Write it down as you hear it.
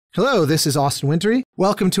Hello, this is Austin Wintory.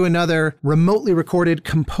 Welcome to another remotely recorded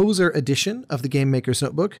composer edition of the Game Maker's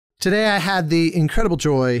Notebook. Today I had the incredible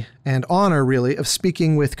joy and honor, really, of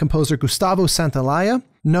speaking with composer Gustavo Santaolalla,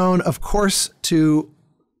 known, of course, to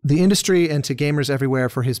the industry and to gamers everywhere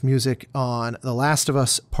for his music on The Last of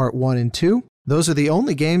Us Part 1 and 2. Those are the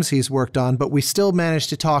only games he's worked on, but we still managed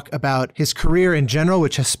to talk about his career in general,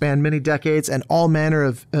 which has spanned many decades and all manner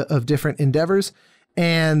of different endeavors,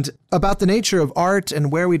 and about the nature of art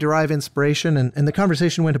and where we derive inspiration. And the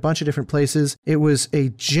conversation went a bunch of different places. It was a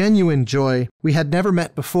genuine joy. We had never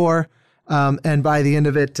met before. And by the end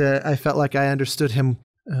of it, I felt like I understood him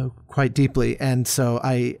quite deeply. And so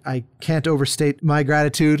I can't overstate my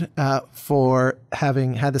gratitude for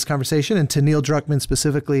having had this conversation, and to Neil Druckmann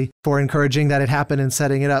specifically for encouraging that it happen and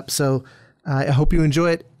setting it up. So I hope you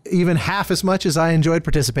enjoy it even half as much as I enjoyed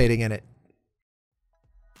participating in it.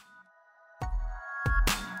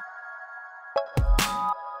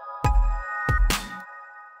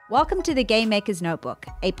 Welcome to the Game Maker's Notebook,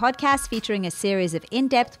 a podcast featuring a series of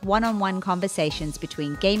in-depth one-on-one conversations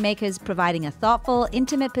between game makers, providing a thoughtful,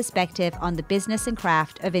 intimate perspective on the business and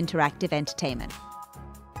craft of interactive entertainment.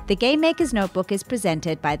 The Game Maker's Notebook is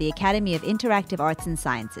presented by the Academy of Interactive Arts and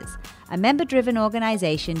Sciences, a member-driven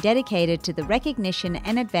organization dedicated to the recognition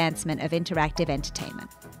and advancement of interactive entertainment.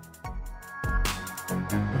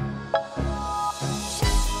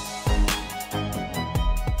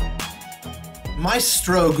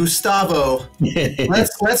 Maestro Gustavo,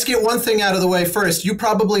 let's get one thing out of the way first. You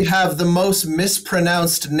probably have the most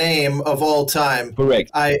mispronounced name of all time. Correct.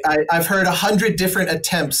 I've heard 100 different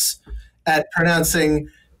attempts at pronouncing.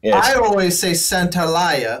 Yes. I always say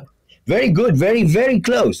Santaolalla. Very good. Very, very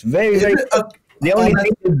close. Very. The only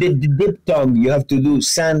thing with the diphthong you have to do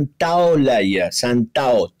Santaolalla.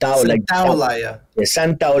 Santaolalla. Yes,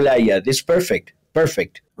 Santaolalla. This is perfect.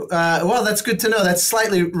 Perfect. Well, that's good to know. That's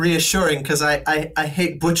slightly reassuring because I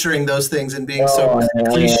hate butchering those things and being so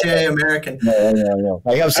cliche American. No.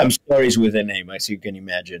 I have some stories with the name, as you can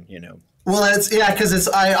imagine. Well, because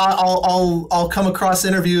I'll come across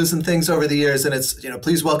interviews and things over the years, and it's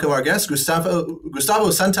please welcome our guest Gustavo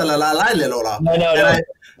Santaolalla. No. I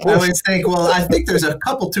always think, well, I think there's a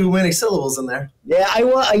couple too many syllables in there. Yeah,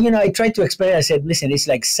 I tried to explain. I said, listen, it's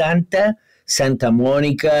like Santa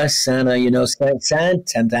Monica, Santa Ana,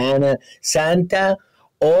 Santa,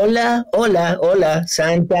 hola,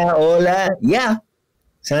 Santa, hola, yeah,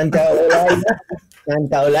 Santa, hola,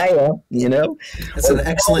 Santaolalla, It's an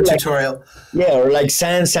excellent tutorial. Yeah, or like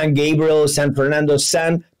San Gabriel, San Fernando,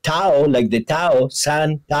 San Tao, like the Tao,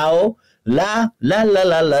 San Tao, la,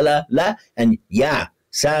 and yeah,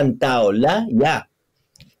 Santaolalla, yeah.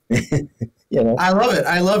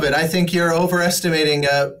 I love it. I think you're overestimating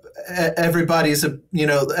everybody's,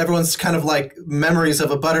 everyone's kind of like memories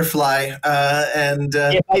of a butterfly. By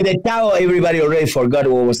the Tao, everybody already forgot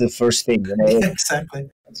what was the first thing.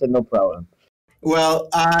 Exactly. So no problem. Well,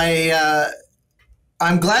 I'm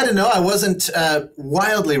glad to know I wasn't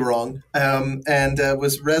wildly wrong, and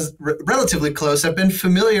was relatively close. I've been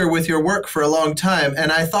familiar with your work for a long time,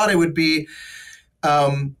 and I thought it would be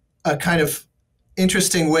a kind of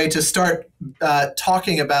interesting way to start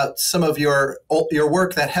talking about some of your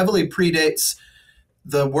work that heavily predates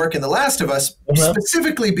the work in The Last of Us,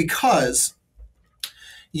 specifically because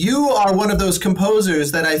you are one of those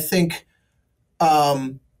composers that I think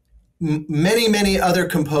many other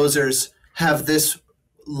composers have this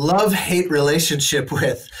love-hate relationship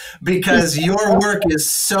with, because your work is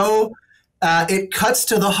so, it cuts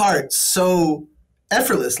to the heart so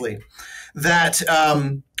effortlessly that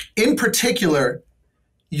in particular,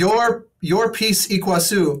 your piece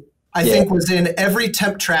Iguazu, I think, was in every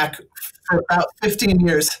temp track for about 15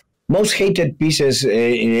 years. Most hated pieces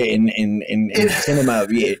in cinema,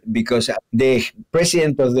 because the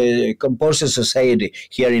president of the Composers Society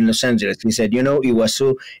here in Los Angeles, he said,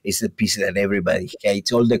 Iguazu is the piece that everybody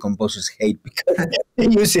hates. All the composers hate because they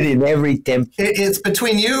use it in every temp. It's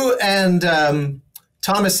between you and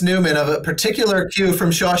Thomas Newman of a particular cue from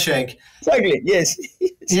Shawshank. Exactly. Yes.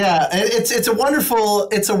 Yeah, it's a wonderful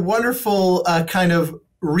kind of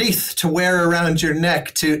wreath to wear around your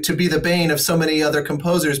neck to be the bane of so many other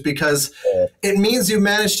composers, because it means you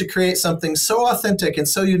managed to create something so authentic and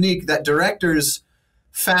so unique that directors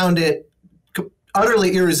found it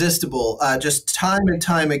utterly irresistible, just time and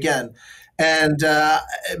time again. And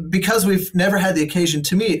because we've never had the occasion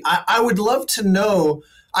to meet, I would love to know.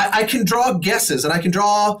 I can draw guesses and I can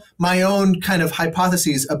draw my own kind of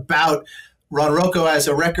hypotheses about Ron Rocco as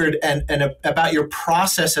a record and about your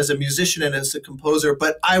process as a musician and as a composer,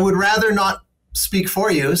 but I would rather not speak for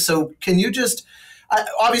you. So can you just,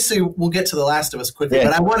 obviously we'll get to The Last of Us quickly,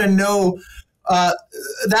 but I want to know uh,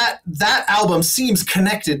 that album seems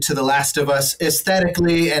connected to The Last of Us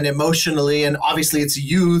aesthetically and emotionally, and obviously it's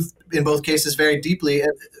youth in both cases very deeply.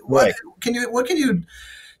 What can you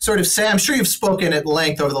sort of say? I'm sure you've spoken at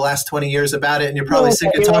length over the last 20 years about it, and you're probably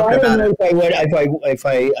sick of talking about it. If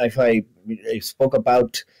I spoke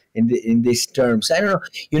about in these terms, I don't know.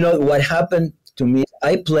 You know what happened to me?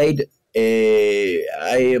 I play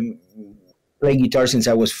guitar since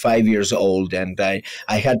I was 5 years old, and I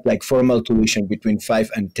had like formal tuition between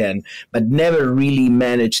 5 and 10, but never really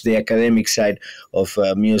managed the academic side of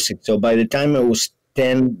music. So by the time I was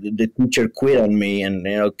 10, the teacher quit on me, and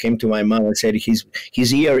came to my mom and said his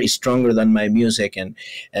ear is stronger than my music, and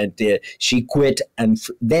she quit. And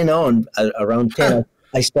then on around 10.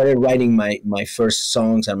 I started writing my first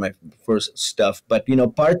songs and my first stuff. But,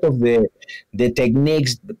 part of the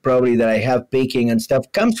techniques probably that I have picking and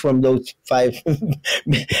stuff comes from those 5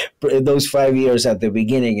 years at the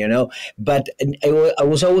beginning, But I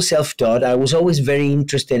was always self-taught. I was always very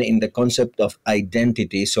interested in the concept of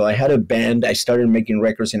identity. So I had a band. I started making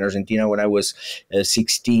records in Argentina when I was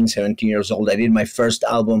 16, 17 years old. I did my first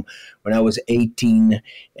album when I was 18.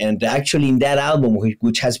 And actually in that album,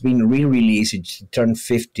 which has been re-released, it turned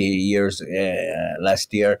 50 years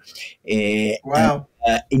last year. Wow.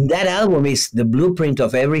 In that album is the blueprint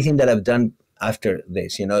of everything that I've done after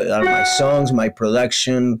this, my songs, my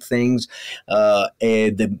production things,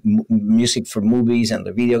 the music for movies and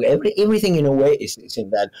the video, everything in a way is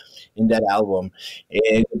in that album.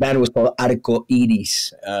 The band was called Arco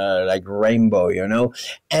Iris, like rainbow,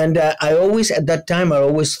 And I always, at that time, I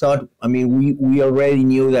always thought, we already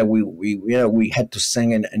knew that we had to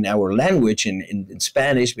sing in our language in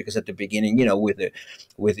Spanish, because at the beginning, with the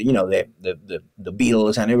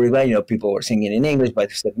Beatles and everybody, people were singing in English,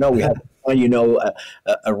 but I said, no, we have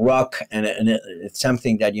a rock, and it's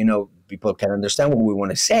something that, people can understand what we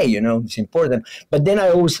want to say, it's important. But then I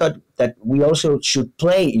always thought that we also should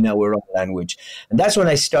play in our own language. And that's when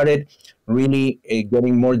I started really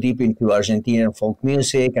getting more deep into Argentinian folk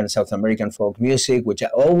music and South American folk music, which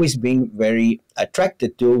I've always been very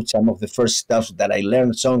attracted to. Some of the first stuff that I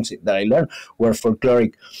learned, songs that I learned, were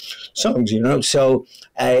folkloric songs, So,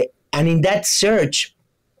 and in that search,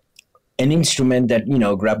 an instrument that,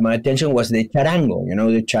 grabbed my attention was the charango.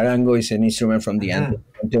 The charango is an instrument from the Andes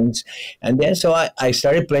Mountains. And then so I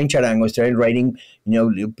started playing charango, started writing,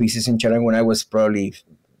 little pieces in charango when I was probably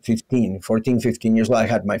 15 years old. I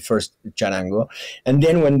had my first charango. And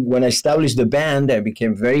then when I established the band, I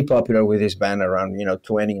became very popular with this band around,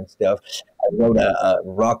 20 and stuff. I wrote a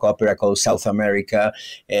rock opera called South America,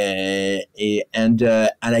 and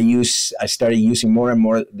I started using more and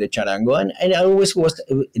more the charango, and it always was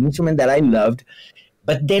an instrument that I loved.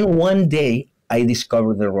 But then one day I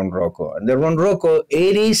discovered the ronroco, and the ronroco,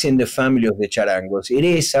 it is in the family of the charangos. It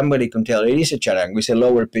is, somebody can tell, it is a charango. It's a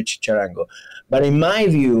lower pitch charango, but in my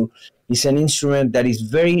view, it's an instrument that is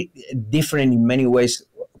very different in many ways.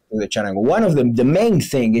 The charango. One of them, the main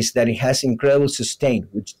thing, is that it has incredible sustain,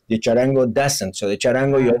 which the charango doesn't. So the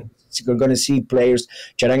charango, you're going to see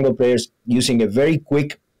charango players using a very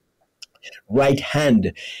quick right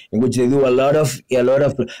hand, in which they do a lot of yeah, like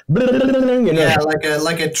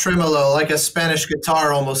a tremolo, like a Spanish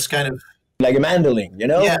guitar, almost, kind of like a mandolin,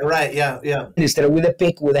 Yeah, right. Yeah. Instead of with a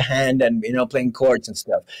pick with a hand and playing chords and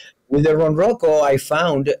stuff. With the ronroco, I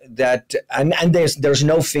found that, and there's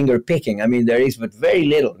no finger picking. There is, but very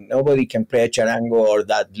little. Nobody can play a charango, or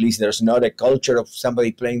that at least there's not a culture of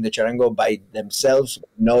somebody playing the charango by themselves.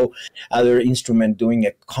 No other instrument doing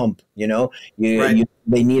a comp. They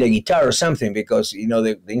need a guitar or something, because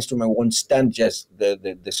the instrument won't stand just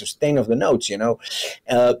the sustain of the notes.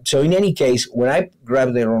 So in any case, when I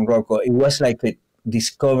grabbed the ronroco, it was like a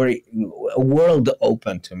discovery, a world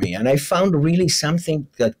opened to me, and I found really something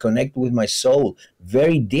that connected with my soul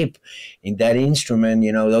very deep in that instrument.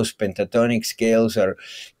 Those pentatonic scales, or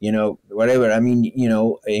whatever. I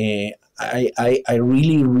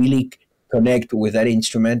really, really connect with that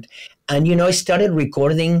instrument, and I started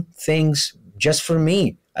recording things just for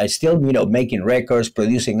me. I still, making records,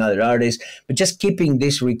 producing other artists, but just keeping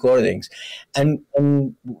these recordings. And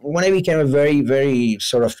when I became a very, very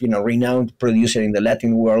sort of, renowned producer in the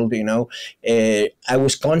Latin world, I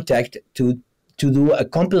was contacted to do a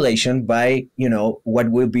compilation by, what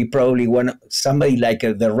would be probably somebody like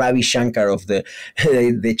the Ravi Shankar of the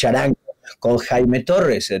charango, called Jaime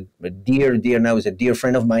Torres, a dear now is a dear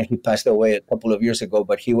friend of mine. He passed away a couple of years ago,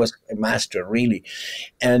 but he was a master, really.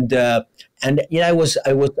 And I was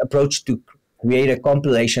approached to create a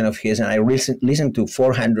compilation of his, and I listened to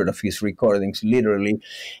 400 of his recordings, literally.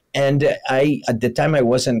 And at the time, I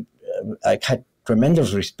had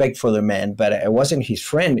tremendous respect for the man, but I wasn't his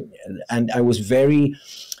friend, and I was very.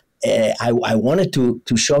 I wanted to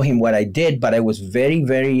show him what I did, but I was very,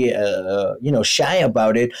 very, shy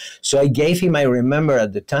about it. So I gave him, I remember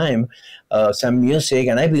at the time, some music,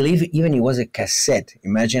 and I believe even it was a cassette.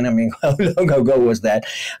 Imagine, I mean, how long ago was that?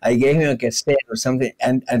 I gave him a cassette or something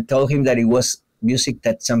and told him that it was music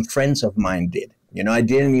that some friends of mine did. I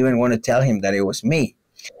didn't even want to tell him that it was me.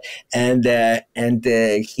 And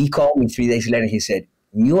he called me 3 days later. He said,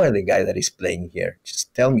 "You are the guy that is playing here.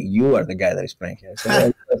 Just tell me you are the guy that is playing here."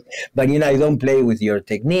 So, but I don't play with your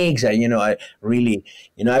techniques. I really,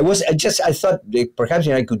 I thought that perhaps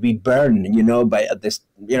I could be burned, by this,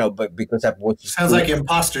 but because I was sounds like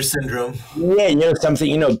imposter syndrome. Yeah,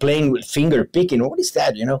 something, playing with finger picking. What is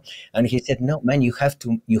that, And he said, "No, man, you have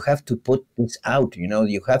to put this out.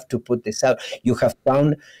 You have to put this out. You have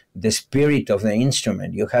found the spirit of the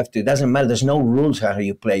instrument. You have to. It doesn't matter. There's no rules how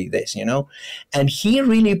you play this, And he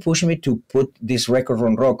really pushed me to put this record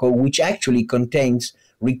on Rocco, which actually contains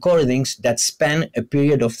recordings that span a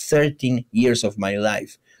period of 13 years of my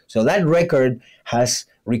life. So that record has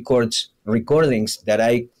recordings that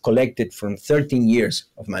I collected from 13 years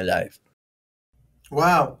of my life.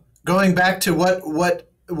 Wow. Going back to what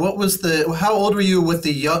was how old were you with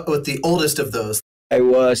the oldest of those? I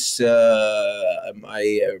was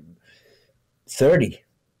 30,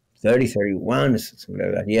 31, something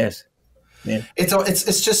like that. Yes. Yeah.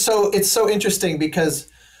 It's just so interesting because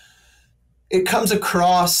it comes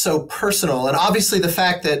across so personal, and obviously the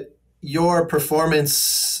fact that your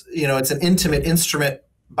performance, it's an intimate instrument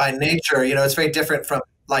by nature. It's very different from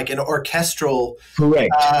like an orchestral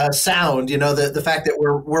sound. The fact that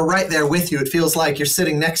we're right there with you. It feels like you're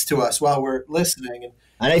sitting next to us while we're listening.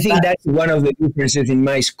 And I think that's one of the differences in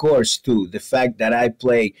my scores too. The fact that I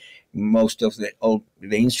play most of the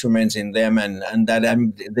instruments in them, and that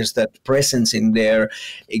there's that presence in there,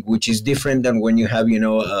 which is different than when you have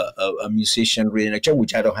a musician reading a chart,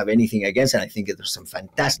 which I don't have anything against, and I think there's some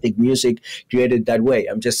fantastic music created that way.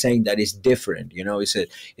 I'm just saying that it's different.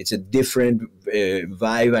 It's a different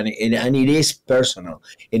vibe, and it is personal.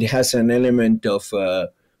 It has an element of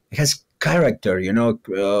it has character,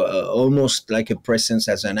 almost like a presence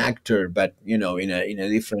as an actor, but in a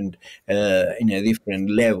different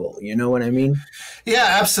level. You know what I mean?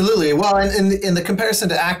 Yeah, absolutely. Well, and in the comparison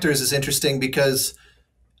to actors is interesting because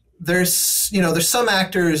there's some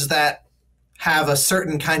actors that have a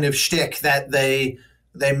certain kind of shtick that they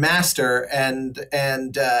master, and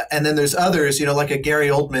then there's others, like a Gary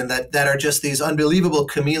Oldman that are just these unbelievable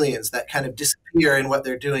chameleons that kind of disappear in what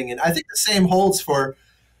they're doing. And I think the same holds for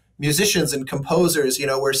musicians and composers,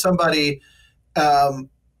 where somebody kind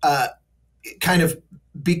of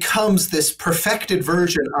becomes this perfected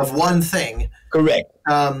version of one thing. Correct.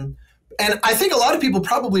 And I think a lot of people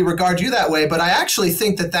probably regard you that way, but I actually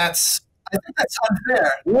think that's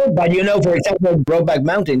unfair. Well, but for example, Brokeback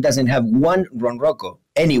Mountain doesn't have one Ron Rocco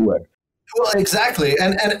anywhere. Well, exactly,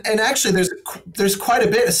 and actually, there's quite a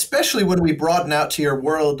bit, especially when we broaden out to your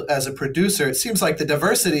world as a producer. It seems like the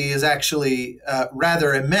diversity is actually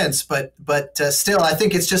rather immense, but still, I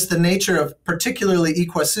think it's just the nature of particularly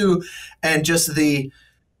Iguazu and just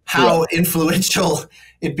how influential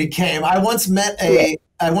it became. I once met a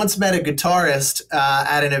guitarist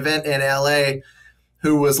at an event in LA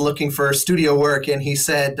who was looking for studio work, and he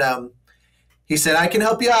said, "I can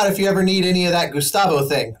help you out if you ever need any of that Gustavo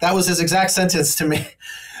thing." That was his exact sentence to me.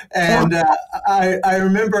 And I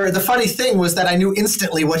remember the funny thing was that I knew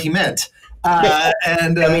instantly what he meant.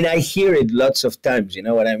 And I hear it lots of times. You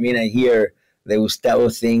know what I mean? I hear the Gustavo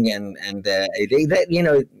thing, and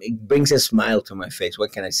it brings a smile to my face.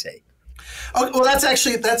 What can I say? Oh, well,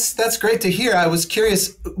 that's great to hear. I was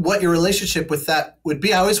curious what your relationship with that would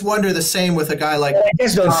be. I always wonder the same with a guy like. I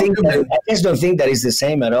just don't think that is the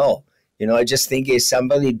same at all. I just think it's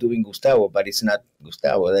somebody doing Gustavo, but it's not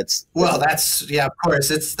Gustavo. That's yeah, of course.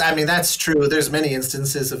 That's true. There's many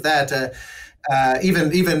instances of that.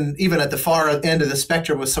 Even at the far end of the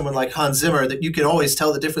spectrum with someone like Hans Zimmer, that you can always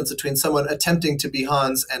tell the difference between someone attempting to be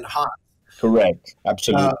Hans and Hans. Correct.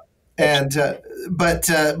 Absolutely. But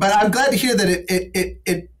I'm glad to hear that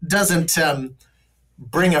it doesn't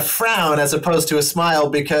bring a frown as opposed to a smile,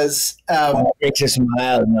 because it's a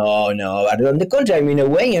smile. No. On the contrary, in a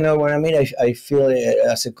way, what I mean. I feel it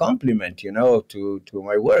as a compliment, to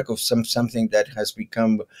my work, of something that has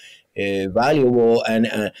become valuable,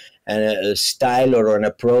 and a style or an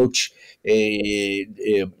approach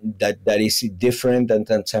that is different,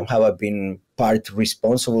 and somehow I've been part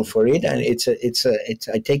responsible for it, and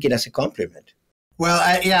I take it as a compliment. Well,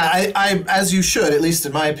 I as you should, at least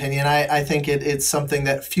in my opinion. I think it's something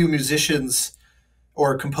that few musicians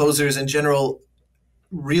or composers in general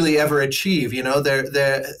really ever achieve. You know,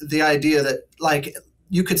 the idea that, like,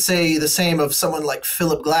 you could say the same of someone like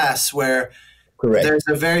Philip Glass, where Correct. there's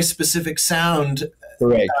a very specific sound.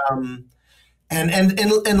 Correct.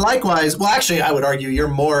 And likewise, well, actually, I would argue you're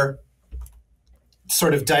more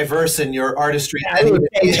sort of diverse in your artistry. I would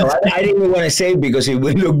say so. I didn't want to say it because it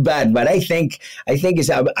would look bad, but I think it's.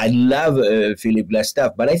 I love Philip Glass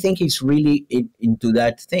stuff, but I think he's really into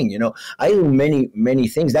that thing. You know, I do many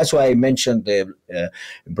things. That's why I mentioned the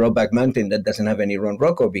Brokeback Mountain that doesn't have any Ron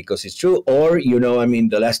Rocco, because it's true. Or, you know, I mean,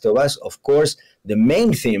 The Last of Us, of course, the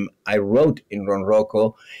main theme I wrote in Ron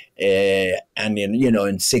Rocco. And in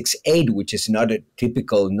 6/8, which is not a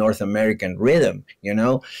typical North American rhythm, you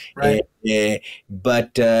know, right.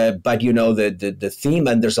 But you know, the theme,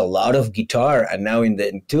 and there's a lot of guitar, and now in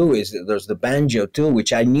 2 there's the banjo too,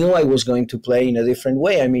 which I knew I was going to play in a different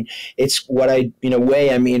way. I mean, it's what I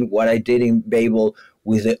did in Babel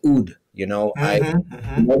with the oud. You know, I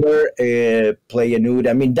never play an oud.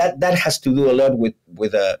 I mean, that has to do a lot with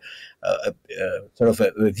a sort of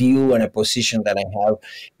a view and a position that I have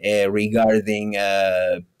regarding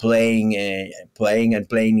playing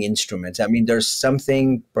instruments. I mean, there's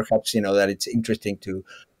something perhaps, you know, that it's interesting to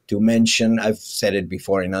mention. I've said it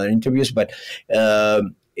before in other interviews, but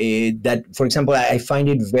that, for example, I find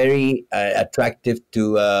it very attractive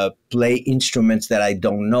to play instruments that I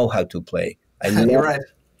don't know how to play. You're right.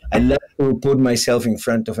 I love to put myself in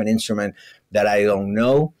front of an instrument that I don't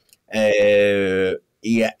know.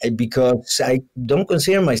 Because I don't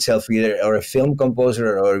consider myself either or a film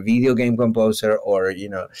composer or a video game composer, or, you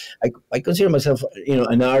know, I consider myself, you know,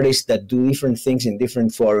 an artist that do different things in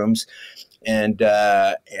different forums. And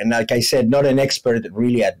like I said, not an expert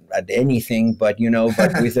really at anything, but, you know,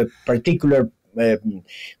 but with a particular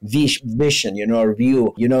vision, you know, or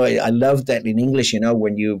view. You know, I love that in English, you know,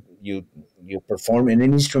 when you perform in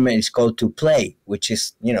an instrument, it's called to play, which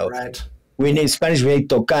is, you know, right. We in Spanish we say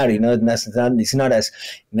tocar, you know, it's not as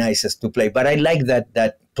nice as to play. But I like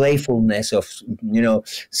that playfulness of, you know,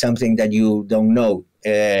 something that you don't know.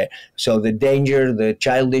 So the danger, the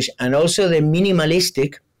childish, and also the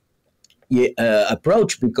minimalistic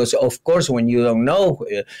approach, because of course when you don't know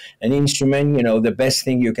an instrument, you know, the best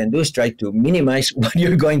thing you can do is try to minimize what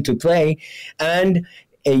you're going to play. And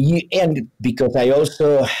because I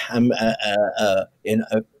also am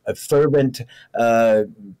a fervent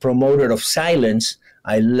promoter of silence,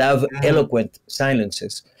 I love eloquent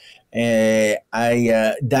silences.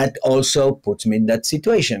 That also puts me in that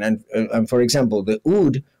situation. And for example, the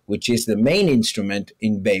oud, which is the main instrument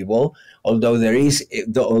in Babel, although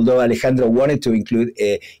Alejandro wanted to include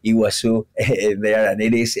Iguazu there, and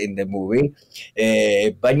it is in the movie.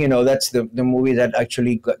 But, you know, that's the movie that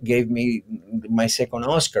actually gave me my second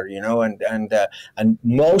Oscar, you know, and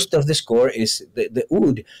most of the score is the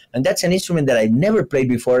oud. And that's an instrument that I never played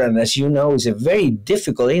before. And as you know, is a very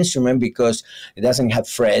difficult instrument because it doesn't have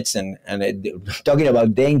frets and talking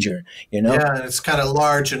about danger, you know. Yeah, it's kind of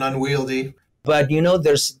large and unwieldy. But, you know,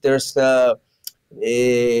 there is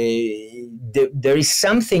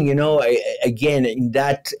something, you know, again, in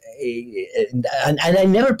that, and I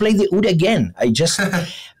never played the oud again. I just,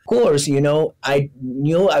 of course, you know, I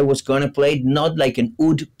knew I was going to play it not like an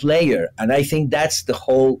oud player. And I think that's the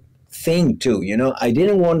whole thing too, you know. I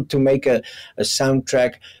didn't want to make a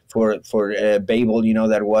soundtrack for Babel, you know,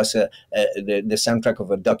 that was the soundtrack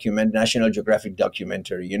of a National Geographic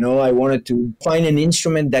documentary. You know, I wanted to find an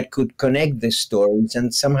instrument that could connect the stories,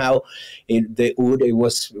 and somehow the oud, it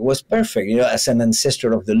was perfect. You know, as an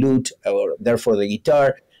ancestor of the lute, or therefore the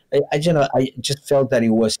guitar, I just felt that it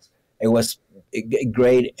was a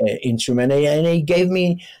great instrument, and it gave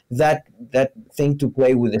me that thing to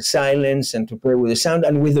play with the silence and to play with the sound.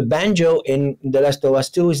 And with the banjo in The Last of Us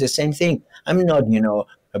 2 is the same thing. I'm not, you know,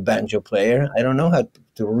 a banjo player. I don't know how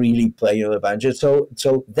to really play, you know, the banjo. So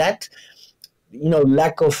that, you know,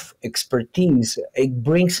 lack of expertise, it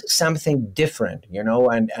brings something different, you know,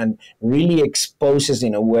 and really exposes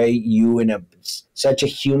in a way you in such a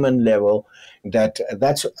human level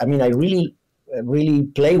that's, I mean, I really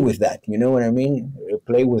play with that, you know what I mean?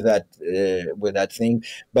 Play with that thing.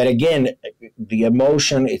 But again, the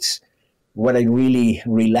emotion, it's what I really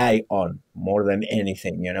rely on more than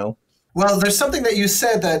anything, you know? Well, there's something that you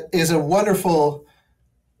said that is a wonderful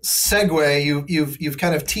segue. You've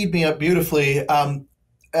kind of teed me up beautifully. But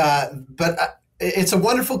it's a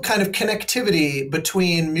wonderful kind of connectivity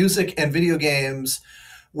between music and video games,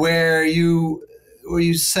 where you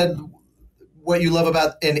said what you love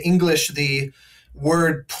about, in English, the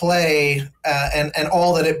word play and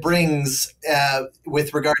all that it brings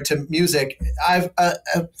with regard to music. I've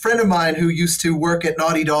a friend of mine who used to work at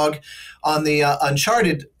Naughty Dog on the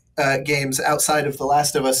Uncharted games outside of The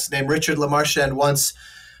Last of Us named Richard LaMarchand once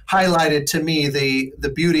highlighted to me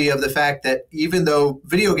the beauty of the fact that even though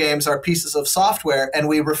video games are pieces of software and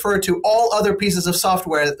we refer to all other pieces of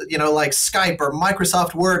software, like Skype or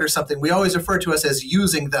Microsoft Word or something, we always refer to us as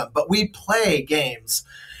using them, but we play games.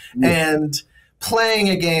 And playing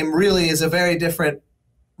a game really is a very different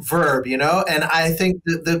verb, and I think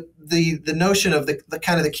the notion of the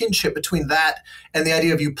kind of the kinship between that and the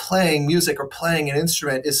idea of you playing music or playing an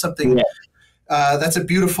instrument is something that's a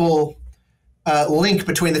beautiful link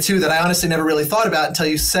between the two that I honestly never really thought about until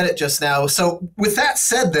you said it just now. So with that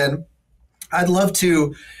said, then I'd love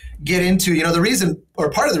to get into, the reason, or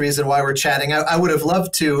part of the reason why we're chatting. I would have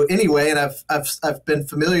loved to anyway, and I've been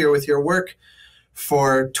familiar with your work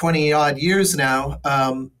for 20 odd years now.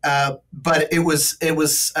 But it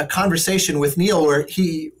was a conversation with Neil where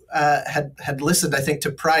he had listened, I think,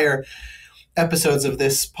 to prior episodes of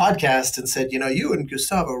this podcast and said, you and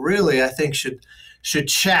Gustavo really, I think, should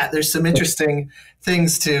chat. There's some interesting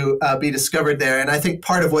things to be discovered there. And I think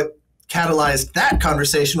part of what catalyzed that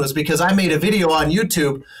conversation was because I made a video on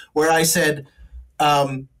YouTube where I said,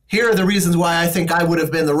 here are the reasons why I think I would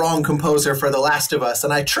have been the wrong composer for The Last of Us.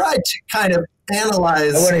 And I tried to kind of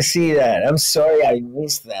analyze. I want to see that. I'm sorry I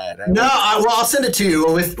missed that. I'll send it to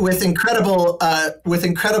you with incredible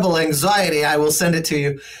anxiety. I will send it to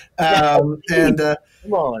you. Come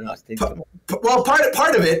on, Austin. Well,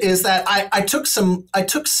 part of it is that I took some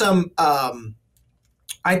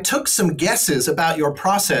guesses about your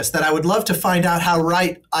process that I would love to find out how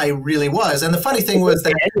right I really was. And the funny thing was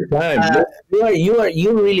that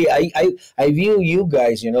you really I view you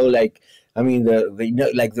guys, like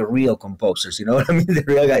the real composers, the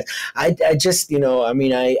real guys. I just,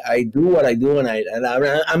 I do what I do, and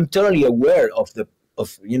I'm totally aware of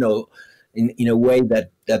in a way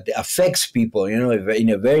that affects people, in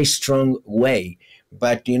a very strong way.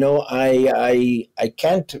 But I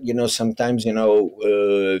can't sometimes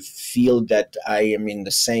feel that I am in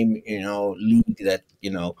the same league that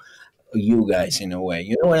you guys in a way.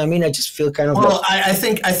 You know what I mean? I just feel kind of. Well, I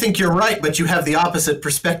think you're right, but you have the opposite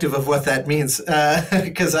perspective of what that means.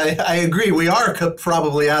 Because I agree, we are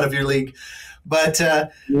probably out of your league, but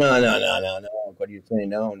no. What are you saying?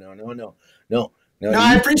 No. No,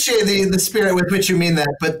 I appreciate the spirit with which you mean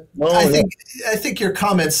that, but I think your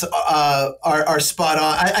comments are spot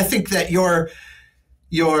on. I think that your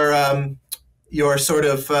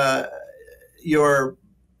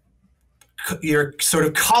sort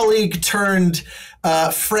of colleague turned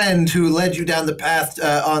friend who led you down the path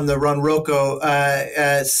on the Ron Rocco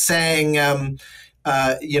saying,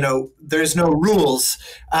 there's no rules.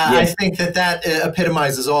 I think that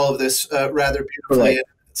epitomizes all of this rather beautifully. Right.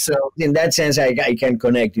 So in that sense, I can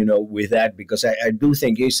connect, with that, because I do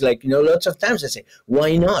think it's like, lots of times I say,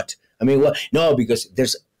 why not? I mean, no, because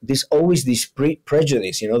there's always this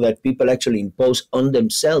prejudice, that people actually impose on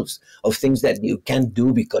themselves of things that you can't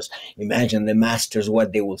do because imagine the masters,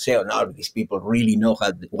 what they will say. Oh, no, these people really know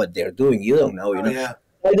what they're doing. You don't know, Yeah.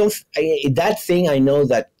 That thing, I know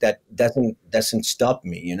that doesn't stop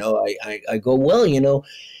me. I go, well,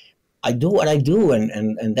 I do what I do,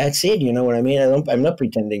 and that's it. You know what I mean? I'm not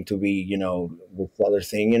pretending to be, this other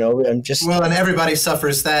thing. I'm just and everybody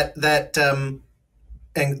suffers that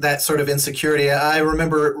and that sort of insecurity. I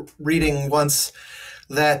remember reading once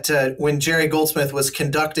that when Jerry Goldsmith was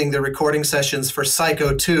conducting the recording sessions for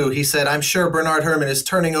Psycho 2, he said, "I'm sure Bernard Herrmann is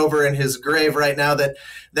turning over in his grave right now that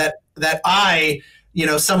I,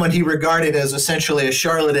 someone he regarded as essentially a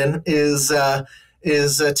charlatan, is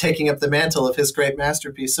taking up the mantle of his great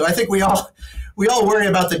masterpiece." So I think we all worry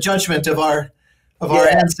about the judgment of our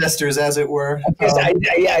ancestors, as it were.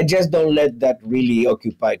 I just don't let that really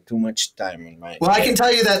occupy too much time in my. Well, I can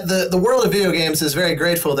tell you that the world of video games is very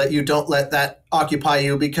grateful that you don't let that occupy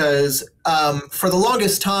you, because for the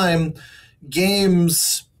longest time,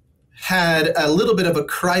 games had a little bit of a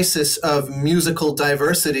crisis of musical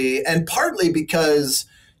diversity, and partly because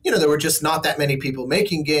there were just not that many people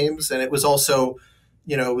making games, and it was also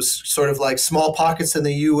it was sort of like small pockets in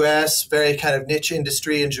the U.S., very kind of niche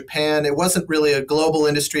industry in Japan. It wasn't really a global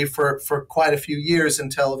industry for quite a few years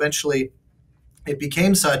until eventually it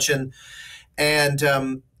became such. And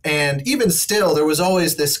even still, there was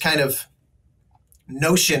always this kind of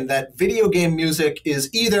notion that video game music is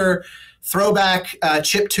either throwback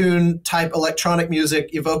chiptune type electronic music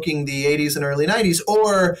evoking the 80s and early 90s,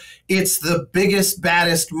 or it's the biggest,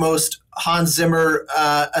 baddest, most Hans Zimmer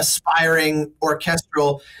aspiring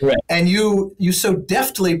orchestral. Right. And you so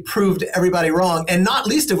deftly proved everybody wrong, and not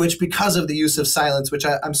least of which because of the use of silence, which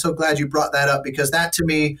I'm so glad you brought that up, because that, to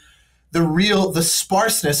me, the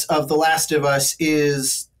sparseness of The Last of Us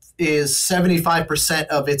is is 75%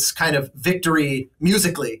 of its kind of victory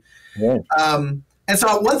musically. Yeah. And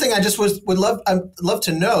so one thing I just would love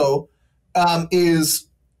to know is,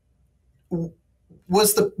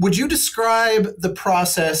 would you describe the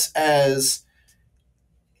process as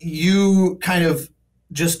you kind of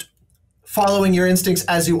just following your instincts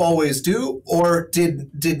as you always do, or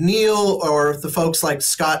did Neil or the folks like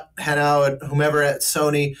Scott Hanow and whomever at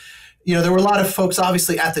Sony, there were a lot of folks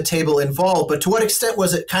obviously at the table involved, but to what extent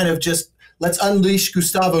was it kind of just let's unleash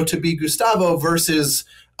Gustavo to be Gustavo versus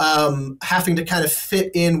having to kind of fit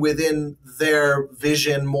in within their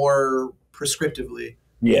vision more prescriptively?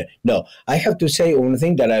 Yeah, no, I have to say one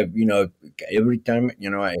thing that every time,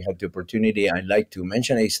 I had the opportunity, I like to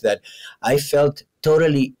mention is that I felt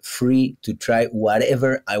totally free to try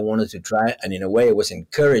whatever I wanted to try. And in a way, I was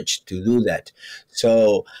encouraged to do that.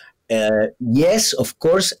 So, yes, of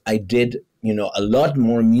course, I did, a lot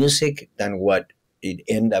more music than what it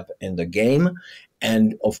ended up in the game.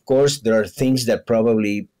 And of course, there are things that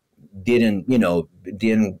probably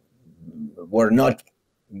were not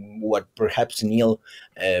what perhaps Neil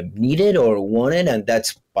needed or wanted, and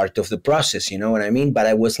that's part of the process, you know what I mean? But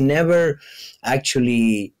I was never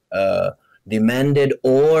actually demanded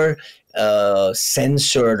or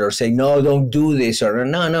censored or say, no, don't do this, or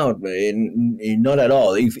no, not at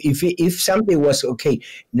all. If something was, okay,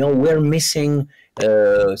 no, we're missing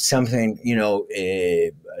something,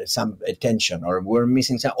 some attention, or we're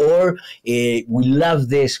missing some, or we love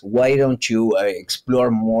this, why don't you explore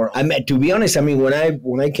more? I mean, to be honest, when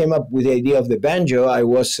I came up with the idea of the banjo, I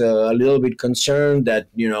was a little bit concerned that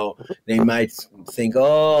they might think,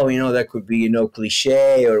 oh, that could be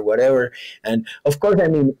cliche or whatever. And of course,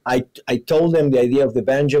 I told them the idea of the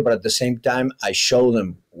banjo, but at the same time I showed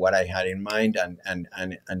them what I had in mind, and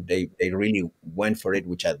they really went for it,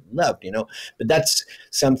 which I loved, But that's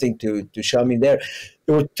something to show me there.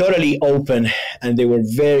 They were totally open, and they were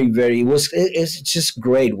very, very. It's just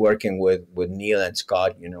great working with Neil and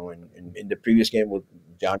Scott, and in the previous game with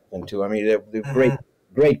Jonathan too. They're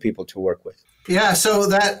great people to work with. Yeah, so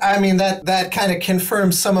that kind of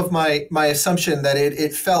confirms some of my assumption that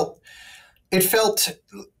it felt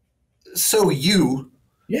so you.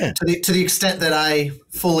 Yeah. To the extent that I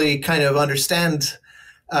fully kind of understand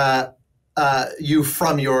you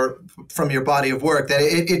from your body of work, that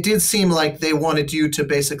it did seem like they wanted you to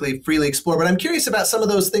basically freely explore. But I'm curious about some of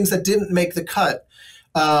those things that didn't make the cut.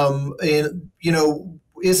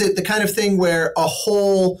 Is it the kind of thing where a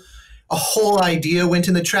whole idea went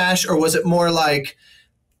in the trash, or was it more like,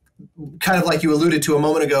 kind of like you alluded to a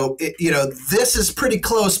moment ago, this is pretty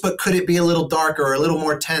close, but could it be a little darker or a little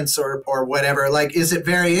more tense or whatever? Like, is it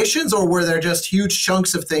variations, or were there just huge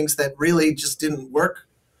chunks of things that really just didn't work?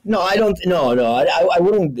 No, I don't. No, I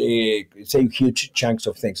wouldn't say huge chunks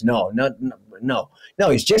of things. No.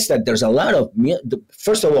 It's just that there's a lot of.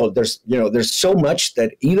 First of all, there's so much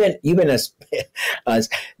that even as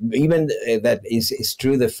that is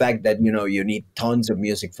true. The fact that you need tons of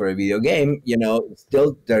music for a video game.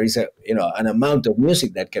 Still there is an amount of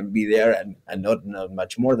music that can be there, and not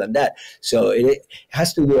much more than that. So it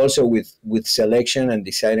has to do also with selection and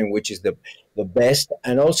deciding which is the best,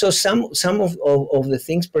 and also some of the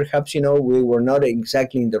things perhaps we were not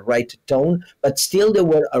exactly in the right tone, but still they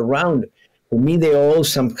were around. For me, they all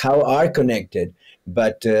somehow are connected,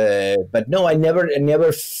 but no, I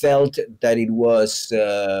never felt that it was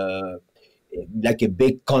like a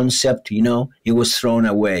big concept. It was thrown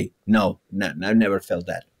away. No, I never felt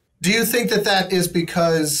that. Do you think that is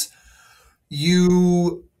because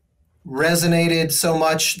you resonated so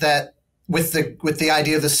much that with the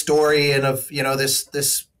idea of the story and of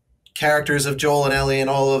this characters of Joel and Ellie and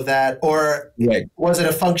all of that, or right. Was it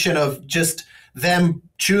a function of just them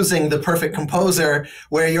choosing the perfect composer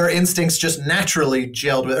where your instincts just naturally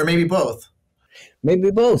gelled with, or maybe both? Maybe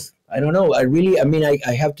both. I don't know. I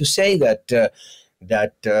have to say that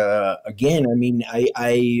again,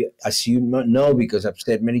 I as you know, because I've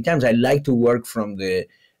said many times, I like to work from the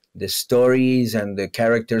stories and the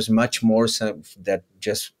characters much more so that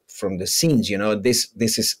just from the scenes. This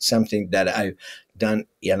is something that I've done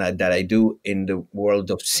and that I do in the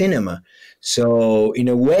world of cinema. So in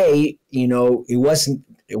a way, it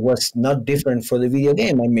was not different for the video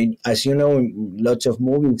game. As you know, in lots of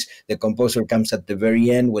movies, the composer comes at the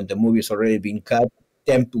very end when the movie's already been cut,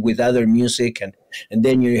 temp with other music, and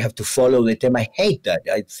then you have to follow the theme. I hate that.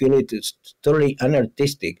 I feel it's totally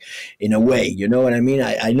unartistic in a way. You know what I mean?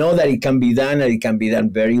 I know that it can be done, and it can be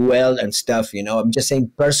done very well and stuff. I'm just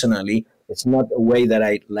saying personally, It's not a way that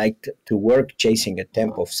I like to work, chasing a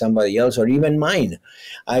tempo of somebody else or even mine.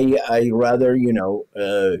 I rather,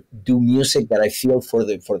 do music that I feel for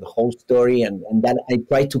the whole story, and that I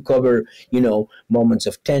try to cover, moments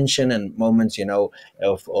of tension and moments,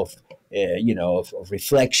 of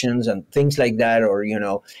reflections and things like that, or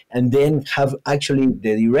and then have actually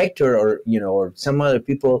the director or some other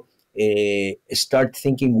people start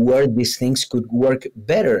thinking where these things could work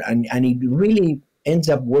better, and it really ends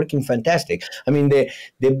up working fantastic. I mean, the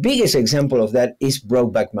biggest example of that is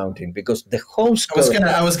Brokeback Mountain, because the whole score.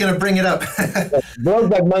 I was gonna bring it up.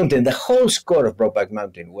 Brokeback Mountain, the whole score of Brokeback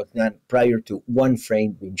Mountain was done prior to one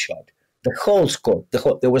frame being shot. The whole score,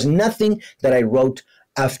 there was nothing that I wrote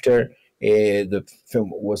after the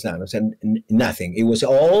film was done. Nothing. It was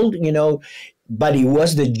all, but it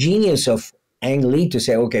was the genius of Ang Lee to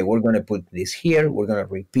say, okay, we're going to put this here, we're going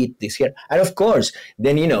to repeat this here, and of course,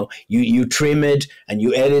 then you trim it and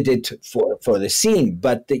you edit it for the scene.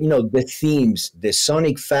 But the themes, the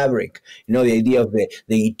sonic fabric, the idea of the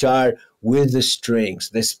guitar with the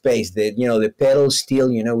strings, the space, the pedal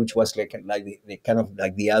steel, which was like the kind of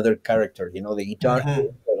like the other character, the guitar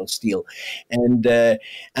pedal steel, and the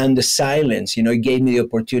silence, it gave me the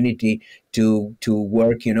opportunity to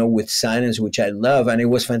work, with silence, which I love. And it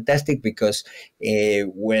was fantastic because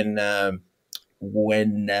when I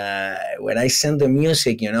sent the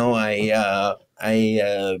music,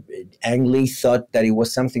 Ang Lee thought that it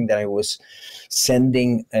was something that I was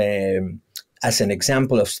sending as an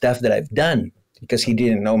example of stuff that I've done, because he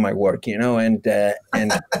didn't know my work, and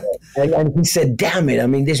he said, damn it, I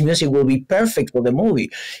mean, this music will be perfect for the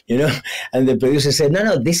movie, and the producer said,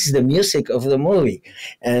 no, this is the music of the movie.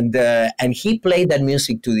 And he played that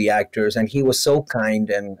music to the actors, and he was so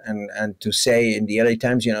kind and to say in the early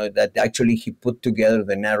times, that actually he put together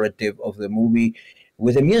the narrative of the movie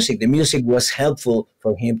with the music. The music was helpful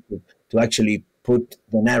for him to actually put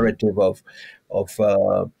the narrative of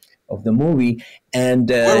the movie. And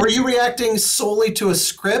were you reacting solely to a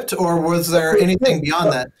script, or was there anything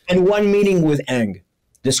beyond that? And one meeting with Ang.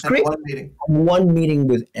 The script. One meeting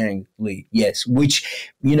with Ang Lee, yes, which,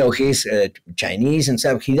 he's Chinese and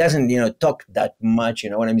stuff. He doesn't, talk that much,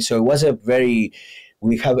 what I mean? So it was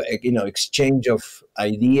we have a, exchange of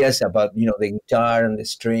ideas about, the guitar and the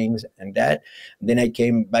strings and that. And then I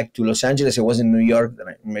came back to Los Angeles. I was in New York,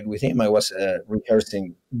 and I met with him. I was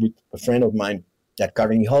rehearsing with a friend of mine at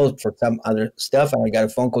Carnegie Hall for some other stuff, and I got a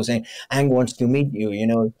phone call saying Ang wants to meet you,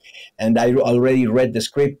 and I already read the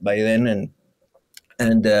script by then,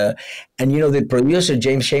 and the producer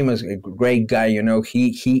James Shamus, a great guy,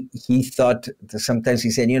 he thought that sometimes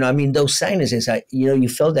he said, I mean, those silences, you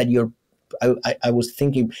felt that I was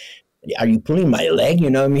thinking, are you pulling my leg?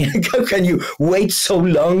 I mean, how can you wait so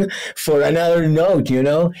long for another note,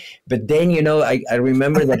 But then, I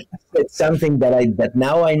remember that he said something that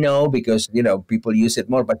now I know, because, people use it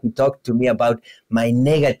more, but he talked to me about my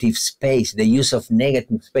negative space, the use of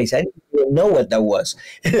negative space. I didn't even know what that was,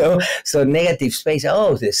 So negative space,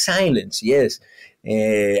 the silence, yes.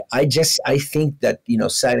 I think that,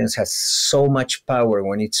 silence has so much power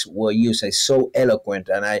when it's well used. It's so eloquent.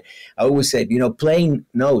 And I always said, playing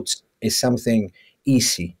notes is something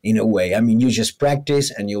easy in a way. I mean, you just practice,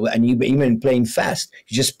 and you even playing fast,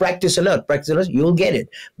 you just practice a lot, you'll get it.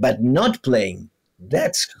 But not playing,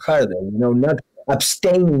 that's harder, not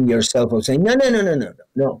abstaining yourself of saying,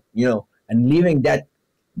 no, and leaving that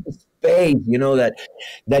space,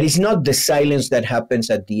 that is not the silence that happens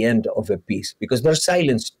at the end of a piece, because there's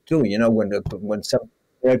silence too, when some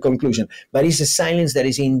conclusion, but it's a silence that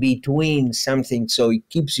is in between something, so it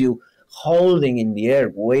keeps you holding in the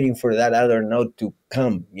air, waiting for that other note to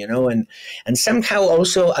come, and somehow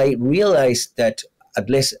also I realized that, at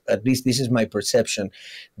least this is my perception,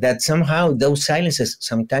 that somehow those silences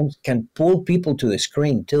sometimes can pull people to the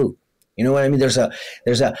screen too. You know what I mean? There's a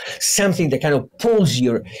something that kind of pulls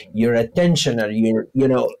your attention, or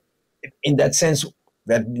in that sense,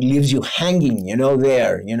 that leaves you hanging,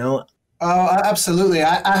 there, Oh, absolutely.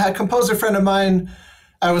 I had a composer friend of mine,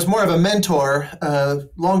 I was more of a mentor, a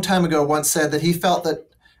long time ago, once said that he felt that,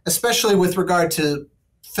 especially with regard to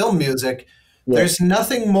film music, there's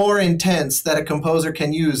nothing more intense that a composer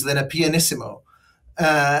can use than a pianissimo.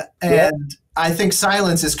 And I think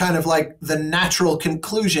silence is kind of like the natural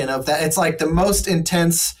conclusion of that. It's like the most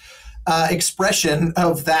intense expression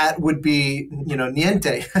of that would be,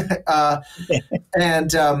 niente.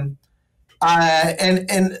 And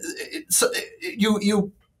so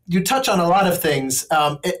you touch on a lot of things.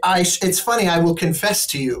 It's funny, I will confess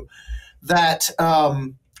to you that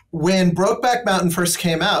when Brokeback Mountain first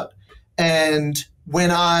came out, and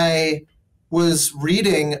when I was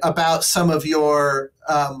reading about some of your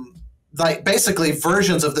like basically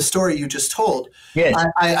versions of the story you just told. Yes.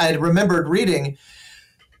 I remembered reading,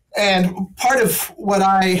 and part of what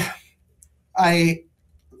I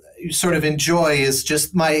sort of enjoy is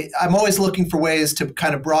just I'm always looking for ways to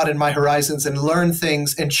kind of broaden my horizons and learn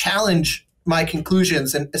things and challenge my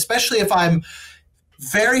conclusions. And especially if I'm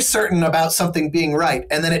very certain about something being right,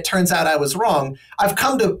 and then it turns out I was wrong. I've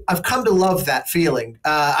come to love that feeling.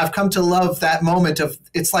 I've come to love that moment of,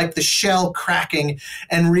 it's like the shell cracking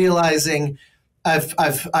and realizing I've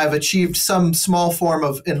achieved some small form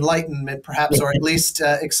of enlightenment, perhaps, or at least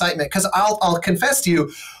excitement. Because I'll confess to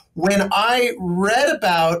you, when I read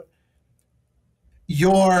about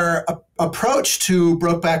your approach to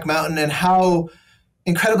Brokeback Mountain and how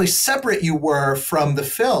incredibly separate you were from the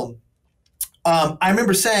film, I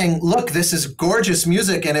remember saying, look, this is gorgeous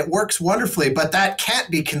music and it works wonderfully, but that can't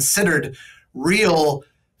be considered real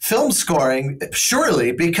film scoring,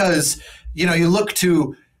 surely, because, you know, you look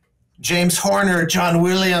to James Horner, John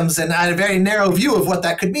Williams, and I had a very narrow view of what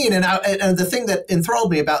that could mean. And the thing that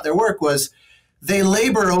enthralled me about their work was they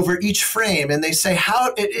labor over each frame, and they say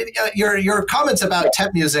your comments about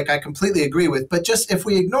temp music, I completely agree with, but just if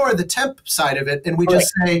we ignore the temp side of it and we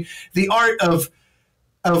just say the art of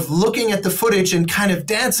looking at the footage and kind of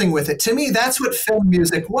dancing with it. To me, that's what film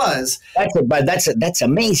music was. That's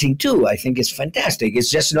amazing too. I think it's fantastic. It's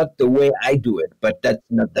just not the way I do it, but that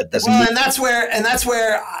doesn't. Well, and that's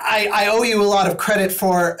where I owe you a lot of credit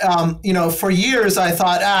for. You know, for years I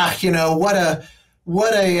thought, you know, what a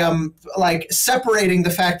like separating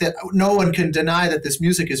the fact that no one can deny that this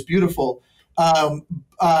music is beautiful. And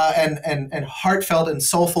heartfelt and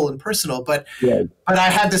soulful and personal, but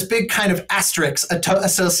I had this big kind of asterisk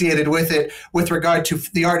associated with it with regard to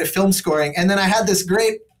the art of film scoring. And then I had this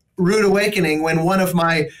great rude awakening when one of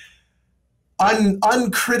my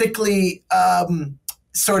uncritically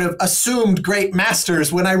sort of assumed great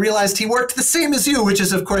masters, when I realized he worked the same as you, which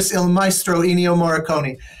is of course Il Maestro Ennio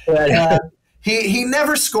Morricone. He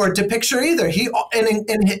never scored to picture either. He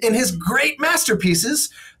in his great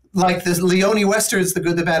masterpieces, like the Leone Westerns, The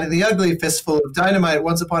Good, the Bad, and the Ugly, Fistful of Dynamite,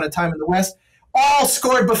 Once Upon a Time in the West, all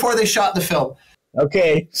scored before they shot the film.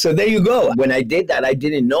 Okay, so there you go. When I did that, I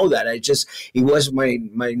didn't know that. It was my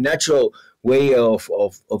natural way of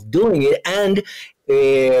doing it. And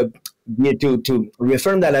to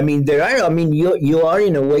reaffirm that, I mean, you are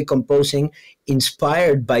in a way composing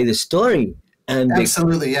inspired by the story. And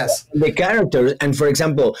absolutely, yes. The characters, and for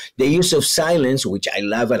example, the use of silence, which I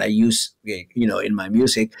love and I use, you know, in my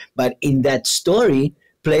music, but in that story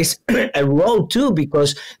plays a role too,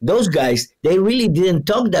 because those guys, they really didn't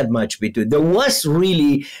talk that much between. There was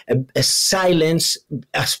really a silence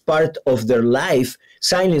as part of their life.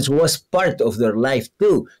 Silence was part of their life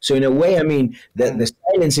too. So in a way, I mean, the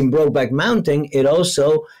silence in Brokeback Mountain, it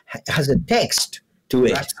also has a text to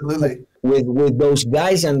it. Absolutely. With those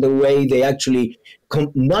guys and the way they actually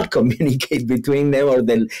not communicate between them, or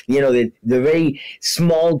the very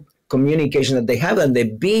small communication that they have, and the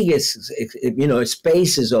biggest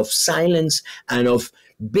spaces of silence and of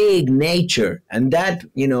big nature, and that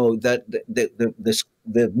that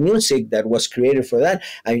the music that was created for that,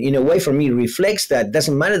 in a way for me reflects that.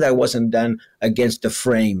 Doesn't matter that it wasn't done against a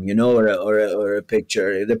frame, or a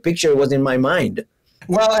picture. The picture was in my mind.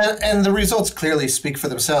 Well, and the results clearly speak for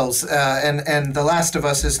themselves, and The Last of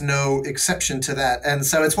Us is no exception to that. And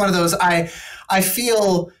so it's one of those, I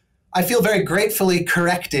feel very gratefully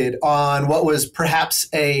corrected on what was perhaps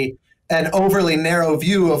an overly narrow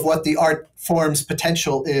view of what the art form's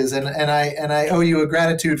potential is, and I owe you a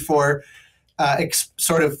gratitude for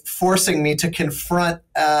sort of forcing me to confront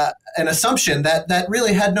an assumption that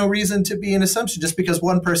really had no reason to be an assumption. Just because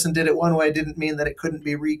one person did it one way didn't mean that it couldn't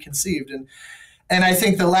be reconceived. And I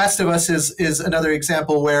think The Last of Us is another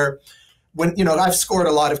example where, when I've scored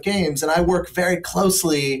a lot of games, and I work very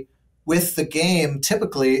closely with the game,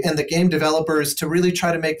 typically, and the game developers, to really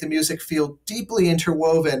try to make the music feel deeply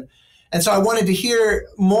interwoven. And so I wanted to hear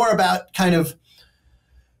more about kind of,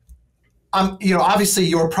 obviously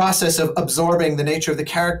your process of absorbing the nature of the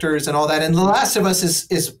characters and all that. And The Last of Us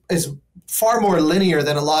is far more linear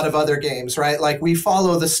than a lot of other games, right? Like, we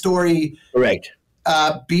follow the story. Correct.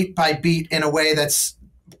 Beat by beat in a way that's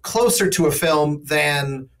closer to a film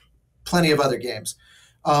than plenty of other games.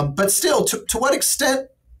 But still, to what extent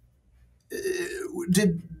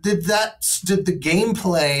did the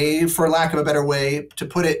gameplay, for lack of a better way to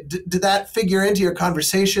put it, did that figure into your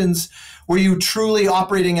conversations? Were you truly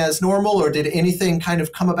operating as normal, or did anything kind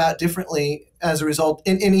of come about differently as a result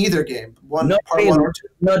in either game? Part one or two?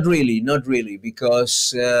 Not really,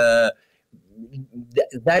 because that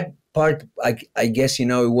part, I guess, it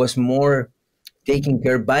was more taken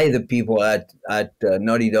care by the people at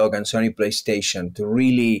Naughty Dog and Sony PlayStation to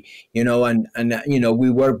really, we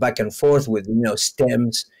work back and forth with,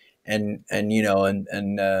 stems and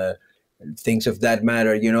things of that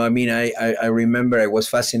matter. I mean, I remember I was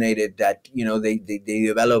fascinated that, they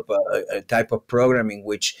develop a type of programming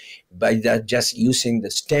which by that just using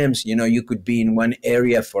the stems, you could be in one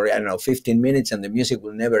area for, I don't know, 15 minutes and the music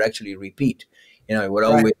will never actually repeat. It would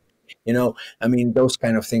always, I mean, those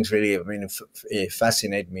kind of things really, I mean,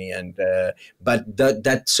 fascinate me. And but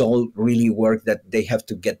that's all really work that they have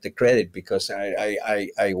to get the credit, because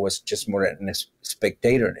I was just more a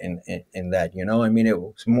spectator in that. I mean, it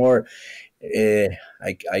was more.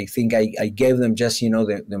 I think I gave them just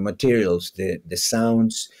the materials, the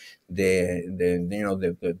sounds,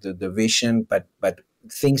 the vision, but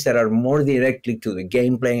things that are more directly to the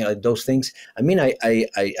gameplay, those things. I mean,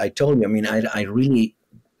 I told you. I mean, I really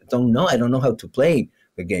don't know. I don't know how to play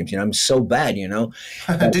the games. I'm so bad.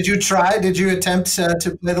 Did you try? Did you attempt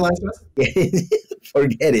to play The Last of Us?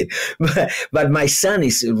 Forget it. But my son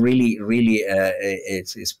is really,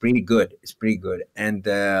 it's pretty good. It's pretty good, and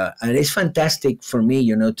it's fantastic for me,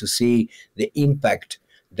 to see the impact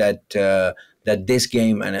that this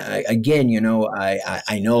game, and again,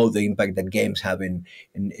 I know the impact that games have in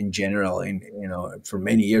general, for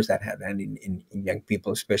many years that have, and in young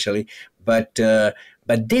people especially, but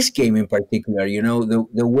this game in particular,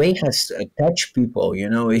 the way it has touched people,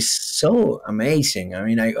 is so amazing. I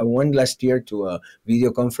mean, I went last year to a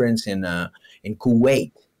video conference in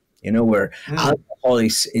Kuwait, where alcohol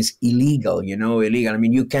is illegal, illegal. I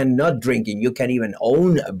mean, you cannot drink it. You can't even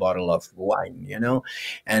own a bottle of wine,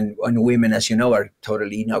 and women, as you know, are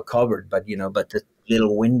totally now covered, but the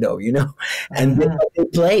little window, and they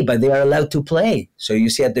play, but they are allowed to play. So you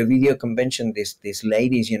see at the video convention, these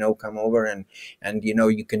ladies, come over and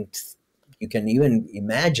you can even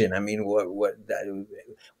imagine, I mean,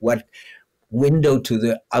 what window to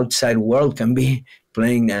the outside world can be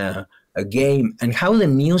playing a game, and how the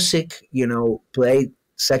music, played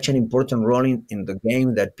such an important role in the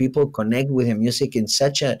game, that people connect with the music in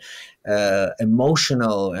such a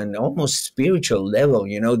emotional and almost spiritual level,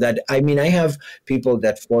 that, I mean, I have people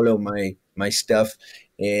that follow my stuff,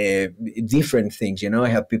 different things, I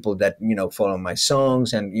have people that, follow my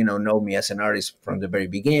songs and, know me as an artist from the very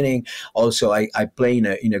beginning. Also, I play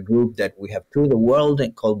in a group that we have toured the world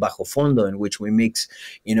called Bajo Fondo, in which we mix,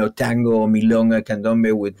 tango, milonga,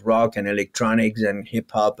 candombe with rock and electronics and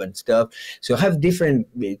hip hop and stuff. So I have different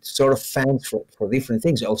sort of fans for different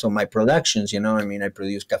things. Also my productions, I mean, I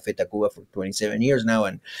produce Café Tacuba for 27 years now,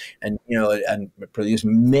 and produce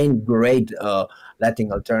many great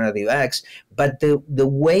Latin alternative acts. But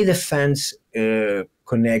the way the fans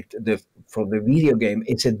connect for the video game,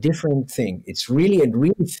 it's a different thing. It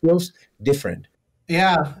really feels different.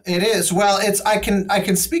 Yeah, it is. Well, I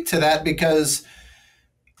can speak to that, because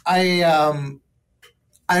I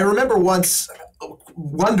remember once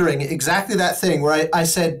wondering exactly that thing, where I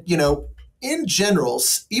said, in general,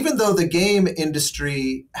 even though the game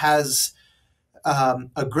industry has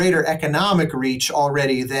a greater economic reach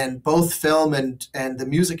already than both film and the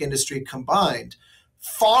music industry combined,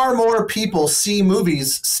 far more people see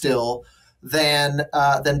movies still than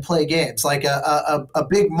play games. Like a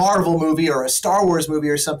big Marvel movie or a Star Wars movie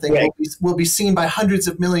or something, right, will be seen by hundreds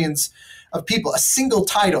of millions of people. A single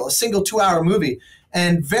title, a single 2-hour movie.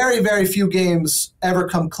 And very, very few games ever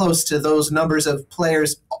come close to those numbers of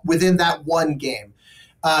players within that one game.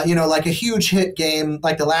 Like a huge hit game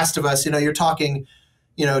like The Last of Us, you're talking,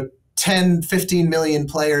 10, 15 million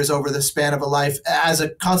players over the span of a life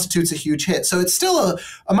constitutes a huge hit. So it's still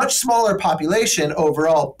a much smaller population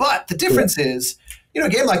overall. But the difference is, a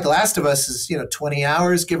game like The Last of Us is, 20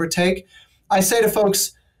 hours, give or take. I say to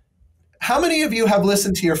folks, how many of you have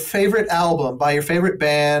listened to your favorite album by your favorite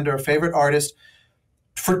band or favorite artist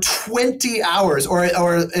for 20 hours, or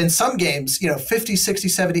in some games, 50, 60,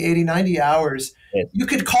 70, 80, 90 hours? Yes. You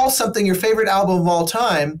could call something your favorite album of all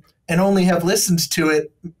time and only have listened to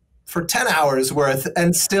it for 10 hours worth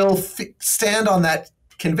and still stand on that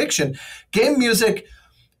conviction. Game music,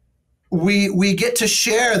 we get to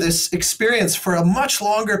share this experience for a much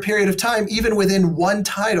longer period of time, even within one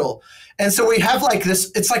title. And so we have like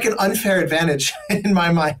this, it's like an unfair advantage in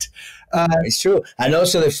my mind. It's true. And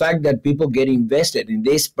also the fact that people get invested in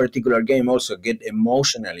this particular game, also get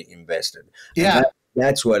emotionally invested. Yeah.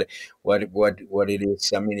 That's what it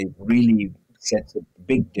is. I mean, it really sets a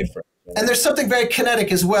big difference. And there's something very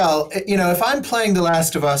kinetic as well. If I'm playing The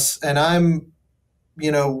Last of Us and I'm,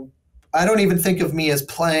 I don't even think of me as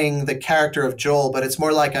playing the character of Joel, but it's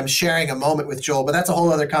more like I'm sharing a moment with Joel. But that's a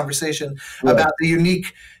whole other conversation about the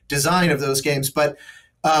unique design of those games. But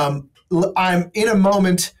I'm in a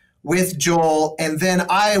moment with Joel, and then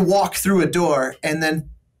I walk through a door, and then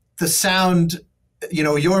the sound,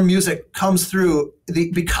 your music comes through.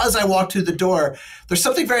 Because I walked through the door, there's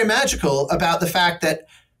something very magical about the fact that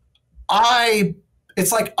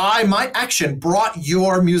it's like my action brought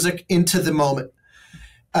your music into the moment.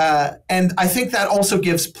 And I think that also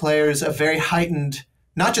gives players a very heightened,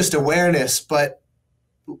 not just awareness, but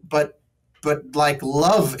like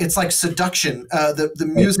love. It's like seduction. The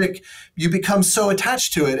music, you become so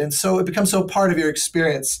attached to it, and so it becomes so part of your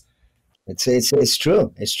experience. It's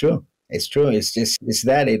true. It's true. It's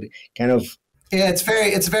that it kind of. Yeah, it's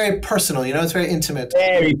very personal. It's very intimate.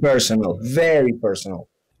 Very personal. Very personal.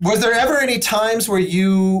 Was there ever any times where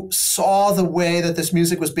you saw the way that this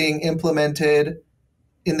music was being implemented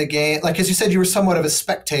in the game? Like, as you said, you were somewhat of a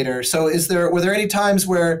spectator. So were there any times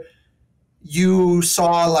where you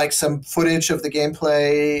saw like some footage of the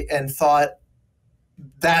gameplay and thought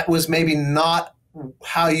that was maybe not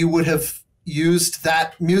how you would have used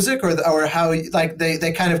that music, or how like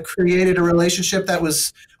they kind of created a relationship that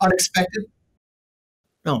was unexpected?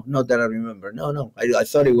 No, not that I remember. No. I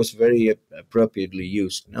thought it was very appropriately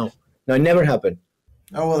used. No, it never happened.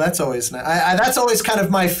 Oh, well, that's always nice. That's always kind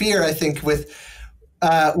of my fear, I think,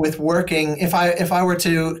 with working. If I were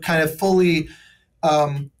to kind of fully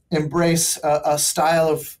embrace a style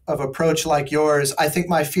of approach like yours, I think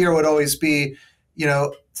my fear would always be,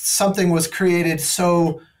 something was created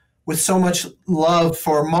with so much love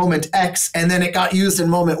for moment X, and then it got used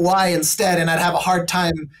in moment Y instead, and I'd have a hard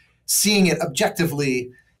time seeing it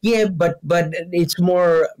objectively. Yeah, but it's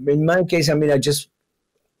more, in my case, I mean,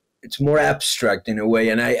 it's more abstract in a way.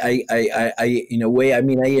 And I in a way, I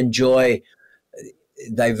mean, I enjoy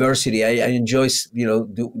diversity. I enjoy,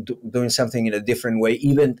 doing something in a different way,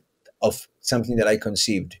 even of something that I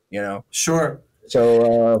conceived, Sure.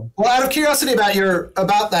 So, well, out of curiosity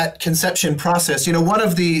about that conception process, in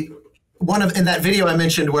that video I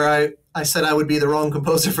mentioned where I said I would be the wrong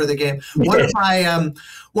composer for the game.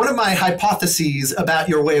 One of my hypotheses about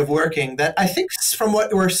your way of working that I think from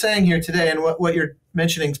what we're saying here today and what you're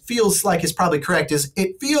mentioning feels like is probably correct is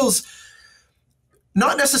it feels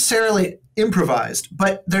not necessarily improvised,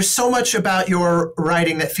 but there's so much about your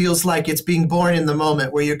writing that feels like it's being born in the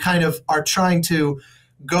moment, where you kind of are trying to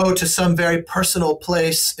go to some very personal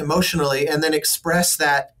place emotionally and then express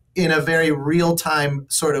that in a very real-time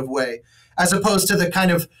sort of way, as opposed to the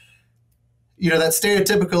kind of, that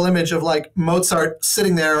stereotypical image of like Mozart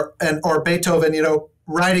sitting there or Beethoven,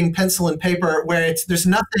 writing pencil and paper, where there's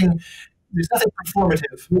nothing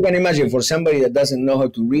performative. You can imagine, for somebody that doesn't know how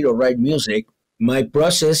to read or write music, my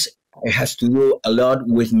process has to do a lot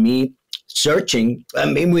with me searching. I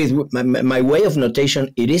mean, with my way of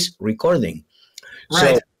notation, it is recording.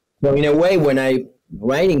 Right. So in a way, when I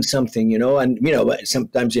writing something, and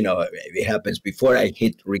sometimes it happens before I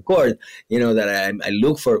hit record, that I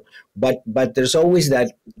look for, but there's always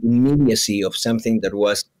that immediacy of something that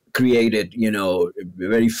was created,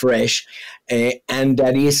 very fresh, and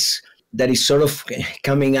that is sort of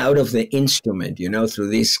coming out of the instrument, through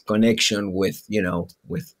this connection with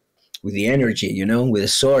with the energy, with the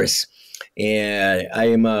source. And I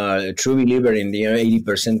am a true believer in the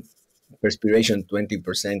 80% perspiration,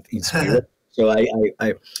 20% inspiration. So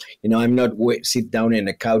I'm not sit down in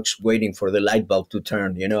a couch waiting for the light bulb to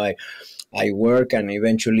turn. I work and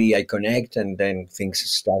eventually I connect, and then things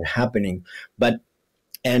start happening.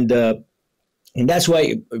 And that's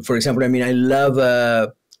why, for example, I mean, I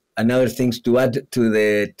love another things to add to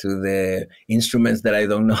the instruments that I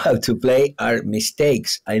don't know how to play are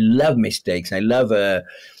mistakes. I love mistakes. I love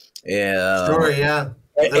sure, yeah,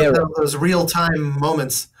 those real time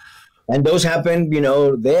moments. And those happen,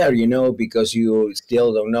 there, because you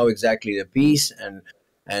still don't know exactly the piece, and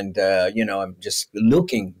I'm just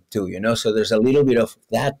looking to, so there's a little bit of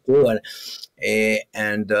that too,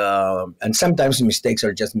 and sometimes mistakes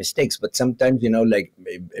are just mistakes, but sometimes, like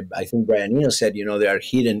I think Brian Eno said, there are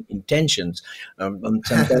hidden intentions.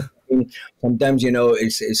 Sometimes,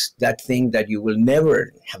 it's that thing that you will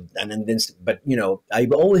never have done, and then, but I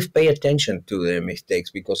always pay attention to the mistakes,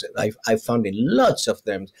 because I found in lots of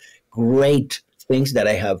them great things that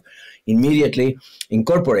I have immediately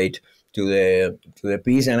incorporate to the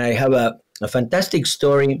piece. And I have a fantastic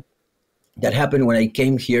story that happened when I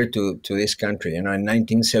came here to this country, in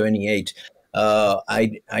 1978.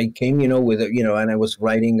 I came, with and I was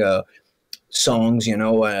writing songs,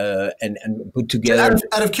 and put together.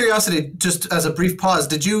 Out of curiosity, just as a brief pause,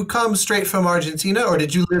 did you come straight from Argentina, or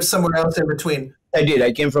did you live somewhere else in between? I did.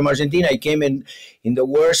 I came from Argentina. I came in the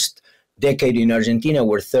worst decade in Argentina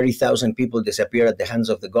where 30,000 people disappeared at the hands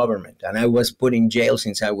of the government. And I was put in jail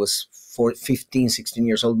since I was 15, 16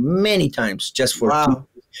 years old, many times, just for Wow.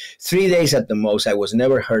 3 days at the most. I was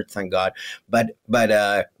never hurt, thank God. But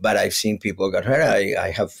I've seen people got hurt.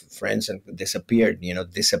 I have friends and disappeared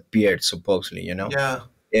supposedly, Yeah.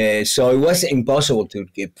 So it was impossible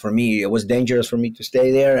for me. It was dangerous for me to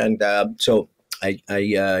stay there, and so I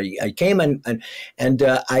came and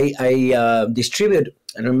I distributed.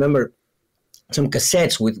 I remember some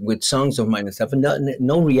cassettes with songs of mine and stuff, and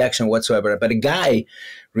no reaction whatsoever. But a guy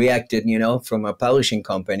reacted, from a publishing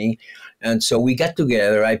company, and so we got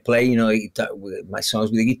together. I play, guitar, my songs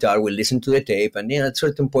with the guitar. We listened to the tape, and at a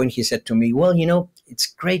certain point, he said to me, "Well, it's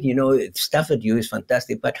great. Stuff that you is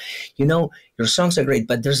fantastic, but your songs are great.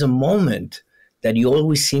 But there's a moment that you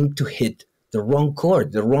always seem to hit the wrong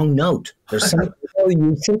chord, the wrong note. There's something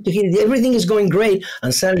you seem to hit. Everything is going great,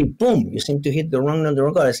 and suddenly, boom, you seem to hit the wrong note, the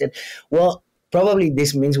wrong chord." I said, "Well, probably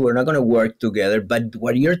this means we're not going to work together, but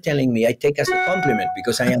what you're telling me, I take as a compliment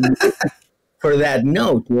because I am for that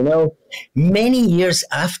note, Many years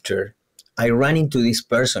after, I ran into this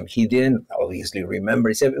person. He didn't obviously remember.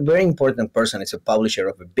 It's a very important person. It's a publisher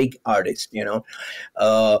of a big artist, and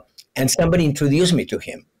somebody introduced me to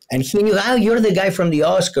him. And he knew, you're the guy from the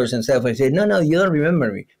Oscars and stuff. I said, no, you don't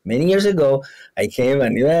remember me. Many years ago, I came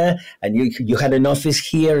and you had an office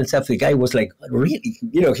here and stuff. The guy was like, really?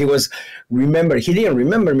 He was, he didn't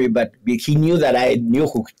remember me, but he knew that I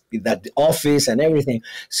knew that office and everything.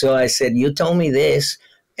 So I said, you told me this.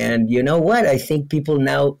 And you know what? I think people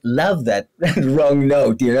now love that wrong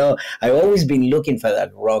note. I've always been looking for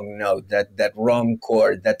that wrong note, that wrong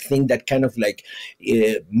chord, that thing that kind of like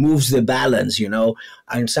moves the balance,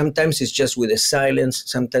 And sometimes it's just with the silence,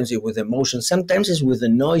 sometimes it's with emotion, sometimes it's with the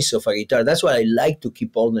noise of a guitar. That's why I like to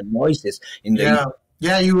keep all the noises in the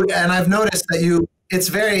And I've noticed that it's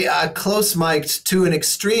very close mic'd to an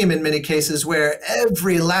extreme in many cases where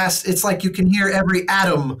it's like you can hear every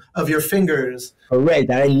atom of your fingers. Correct.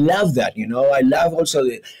 I love that, I love also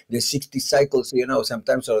the 60 cycles,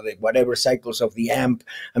 sometimes, or the whatever cycles of the amp.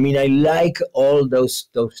 I mean, I like all those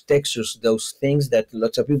textures, those things that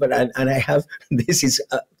lots of people, and I have, this is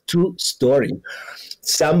a true story.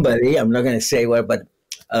 Somebody, I'm not going to say what, but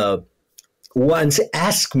once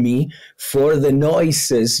asked me for the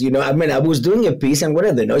noises, I was doing a piece, and what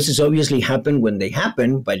are the noises obviously happen when they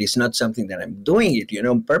happen, but it's not something that I'm doing it,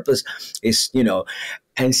 on purpose. Is,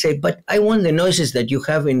 and say, but I want the noises that you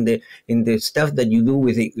have in the stuff that you do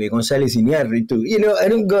with the González Iñárritu. I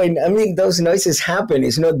don't go in, those noises happen.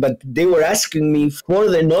 It's not, but they were asking me for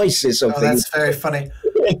the noises of that's very funny.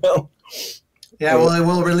 Yeah, well,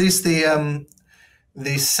 we'll release the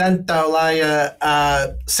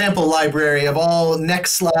Santaolalla sample library of all neck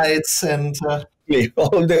slides and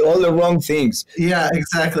all the wrong things. Yeah,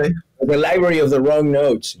 exactly. The library of the wrong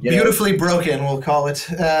notes. Beautifully broken, we'll call it.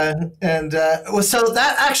 So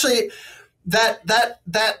that actually, that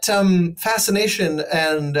fascination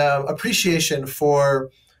and appreciation for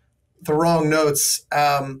the wrong notes.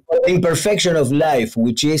 The imperfection of life,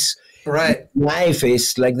 which is right. Life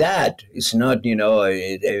is like that. It's not, pure,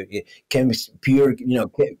 chemistry.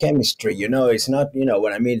 It's not,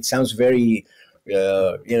 what I mean. It sounds very,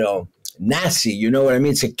 Nazi, what I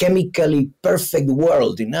mean? It's a chemically perfect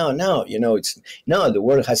world. No, the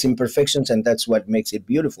world has imperfections, and that's what makes it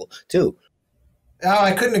beautiful too. Oh,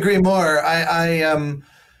 I couldn't agree more.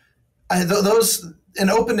 Those an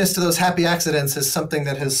openness to those happy accidents is something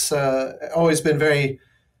that has always been very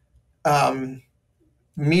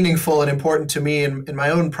meaningful and important to me in my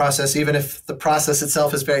own process, even if the process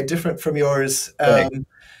itself is very different from yours. Right.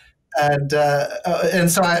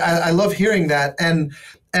 And so I love hearing that.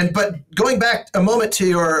 But going back a moment to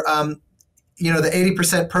your, the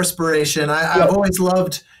 80% perspiration, I've always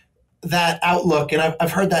loved that outlook, and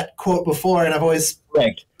I've heard that quote before, and I've always,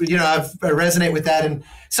 I resonate with that. And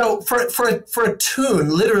so for a tune,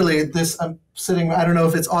 literally this, I'm sitting, I don't know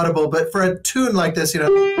if it's audible, but for a tune like this, from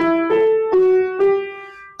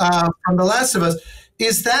The Last of Us,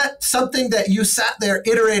 is that something that you sat there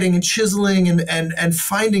iterating and chiseling and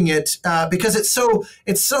finding it because it's so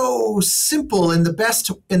simple in the best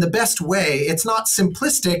way. It's not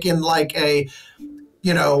simplistic in like a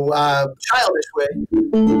childish way.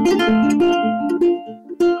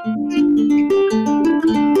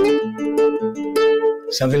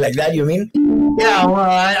 Something like that, you mean? Yeah, well,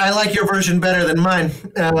 I like your version better than mine.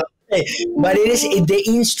 But the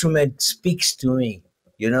instrument speaks to me.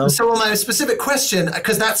 So my specific question,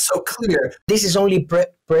 because that's so clear. This is only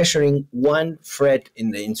pressuring one fret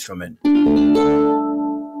in the instrument.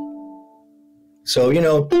 So,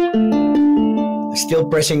 still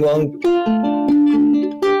pressing one.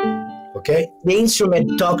 Okay, the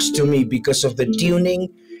instrument talks to me because of the tuning.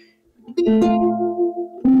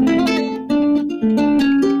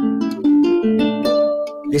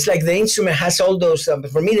 It's like the instrument has all those.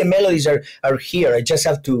 For me, the melodies are here. I just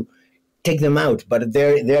have to take them out, but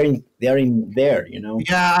they're in there. You know.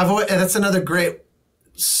 Yeah, that's another great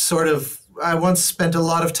sort of. I once spent a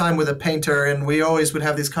lot of time with a painter, and we always would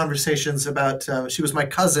have these conversations about. She was my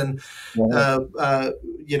cousin.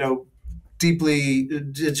 You know, deeply,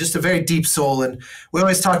 just a very deep soul, and we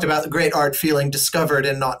always talked about the great art feeling discovered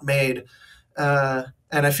and not made. And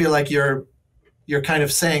I feel like you're kind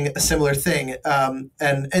of saying a similar thing. But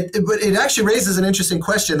it actually raises an interesting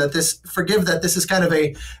question that forgive that this is kind of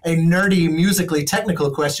a nerdy, musically technical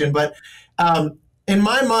question, but in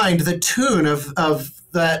my mind, the tune of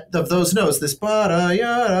those notes, this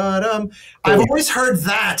ba-da-ya-da-dum, I've always heard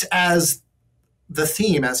that as the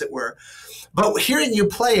theme, as it were. But hearing you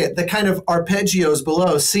play it, the kind of arpeggios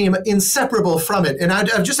below seem inseparable from it. And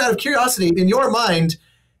I'm just out of curiosity, in your mind,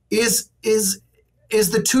 is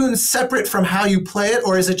the tune separate from how you play it,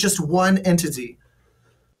 or is it just one entity?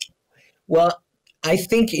 Well, I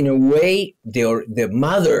think in a way, the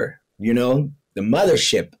mother, you know, the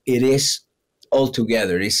mothership, it is all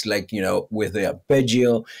together. It's like, you know, with the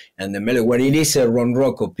arpeggio and the melody, when it is a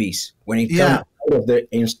ronroco piece, when it comes out of the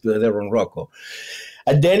ronroco.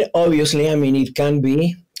 And then obviously, I mean, it can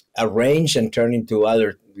be arranged and turned into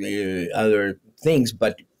other things,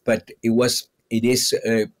 but it is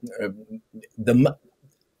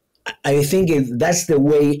I think that's the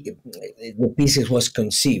way the pieces was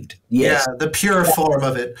conceived. Yes. Yeah, the pure form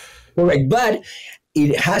of it. Correct, but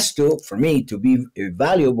it has to, for me, to be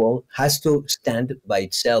valuable, has to stand by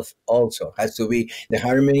itself also. Has to be the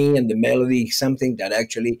harmony and the melody, something that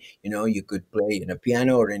actually, you know, you could play in a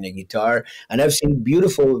piano or in a guitar. And I've seen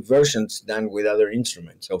beautiful versions done with other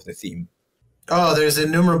instruments of the theme. Oh, there's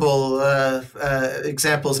innumerable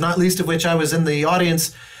examples, not least of which I was in the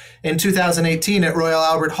audience in 2018 at Royal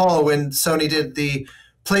Albert Hall when Sony did the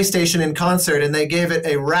PlayStation in concert, and they gave it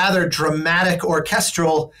a rather dramatic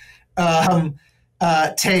orchestral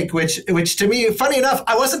take, which to me, funny enough,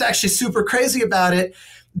 I wasn't actually super crazy about it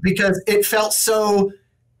because it felt so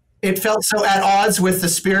at odds with the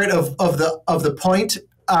spirit of the point.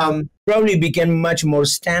 Probably became much more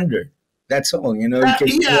standard. That's all, you know.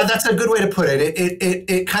 That's a good way to put it.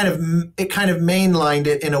 It kind of mainlined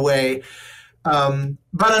it in a way.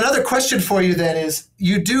 But another question for you then is,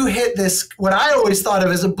 you do hit this, what I always thought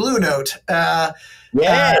of as a blue note.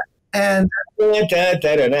 And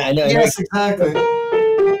yes, exactly.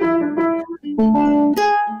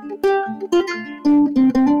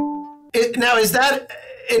 Now, is that,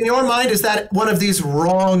 in your mind, is that one of these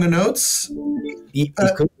wrong notes? It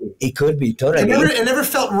could be totally. It never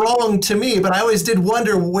felt wrong to me, but I always did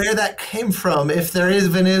wonder where that came from. If there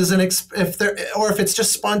even is or if it's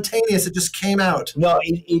just spontaneous, it just came out. No,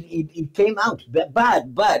 it came out,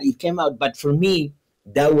 but it came out. But for me,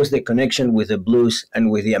 that was the connection with the blues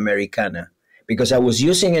and with the Americana, because I was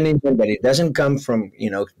using an instrument that it doesn't come from, you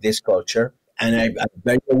know, this culture. And I'm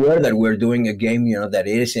very aware that we're doing a game, you know, that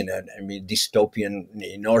is in a dystopian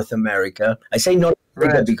in North America. I say North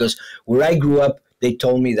America because where I grew up, they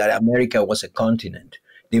told me that America was a continent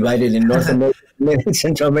divided in North America,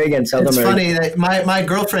 Central America, and South America. It's funny that my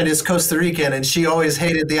girlfriend is Costa Rican, and she always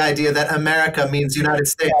hated the idea that America means United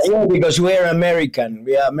States. Yeah, because we're American.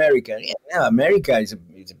 We are American. Yeah, America is a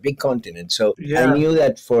big continent. So I knew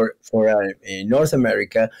that for North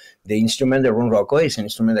America, the instrument, the ronroco, is an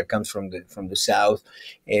instrument that comes from the south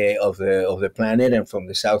of the planet and from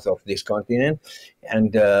the south of this continent,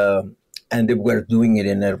 and we're doing it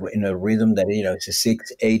in a rhythm that, you know, it's a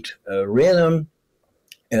 6/8 rhythm.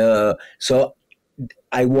 So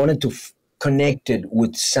I wanted to connect it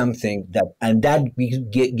with something that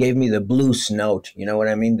gave me the blues note. You know what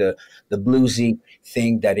I mean? The bluesy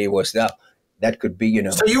thing that it was. That could be, you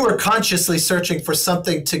know. So you were consciously searching for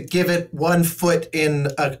something to give it one foot in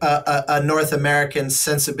a North American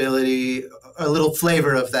sensibility, a little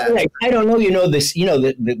flavor of that. Like, I don't know, you know, this, you know,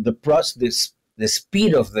 the process, the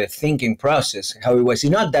speed of the thinking process, how it was.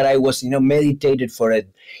 It's not that I was, you know, meditated for it,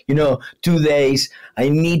 you know, 2 days. I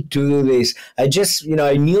need to do this. I just, you know,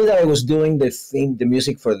 I knew that I was doing the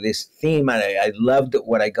music for this theme, and I loved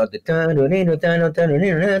what I got.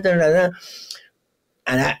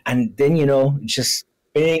 And then, you know, just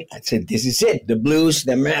I said, this is it. The blues,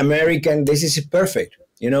 the American, this is perfect,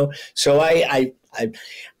 you know. So I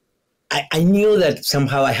knew that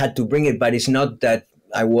somehow I had to bring it, but it's not that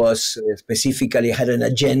I was specifically had an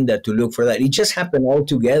agenda to look for that. It just happened all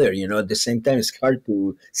together, you know. At the same time, it's hard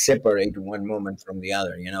to separate one moment from the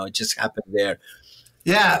other, you know. It just happened there.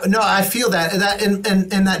 Yeah, no, I feel that. That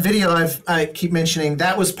in that video I keep mentioning,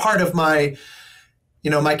 that was part of my,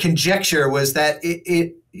 my conjecture was that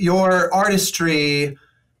your artistry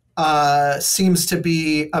seems to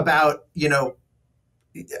be about,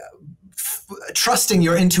 trusting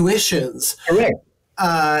your intuitions. Correct.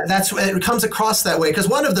 That's it comes across that way, because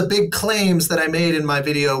one of the big claims that I made in my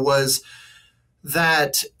video was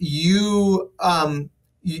that you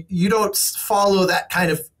don't follow that kind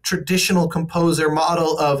of traditional composer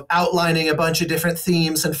model of outlining a bunch of different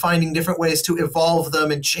themes and finding different ways to evolve them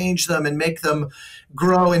and change them and make them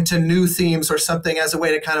grow into new themes or something as a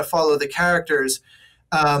way to kind of follow the characters.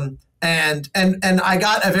 And I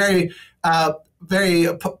got a very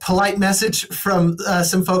polite message from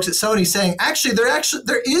some folks at Sony saying,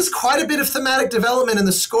 there is quite a bit of thematic development in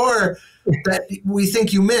the score that we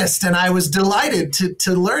think you missed. And I was delighted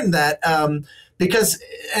to learn that, because,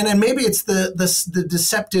 and then maybe it's the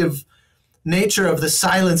deceptive nature of the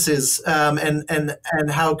silences, and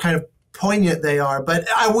how kind of poignant they are. But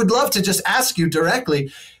I would love to just ask you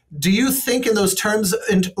directly, do you think in those terms,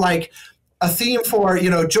 like a theme for,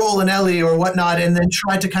 Joel and Ellie or whatnot, and then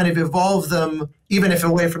try to kind of evolve them, even if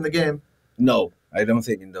away from the game? No, I don't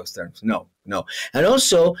think in those terms. No. And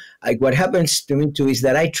also, what happens to me too is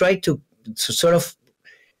that I try to sort of,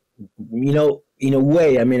 in a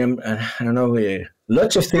way, I mean, I don't know,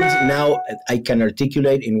 lots of things now I can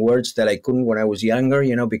articulate in words that I couldn't when I was younger,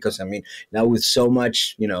 because I mean, now with so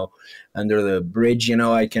much, under the bridge,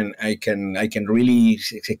 I can really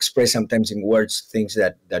express sometimes in words things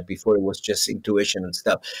that before it was just intuition and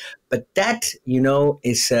stuff. But that,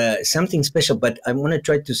 is something special. But I want to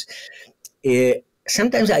try to,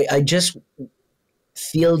 sometimes I just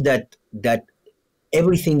feel that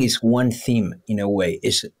everything is one theme in a way.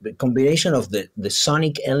 It's the combination of the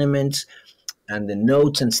sonic elements and the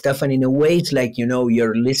notes and stuff. And in a way, it's like,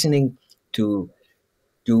 you're listening to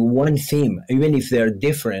one theme, even if they're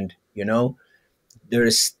different,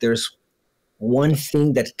 there's one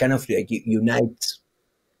thing that kind of like unites,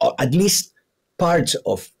 or at least parts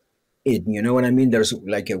of it. You know what I mean? There's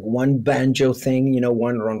like a one banjo thing,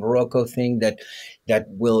 one ronroco thing that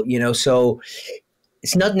will, so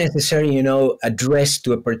it's not necessarily, addressed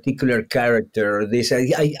to a particular character or this.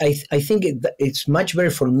 I think it's much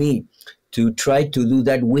better for me to try to do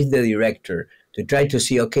that with the director, to try to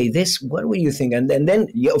see, okay, what will you think? And then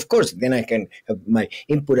yeah, of course, then I can have my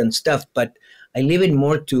input and stuff, but I leave it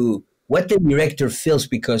more to what the director feels,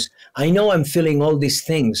 because I know I'm feeling all these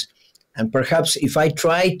things. And perhaps if I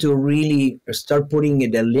try to really start putting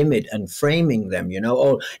it a limit and framing them,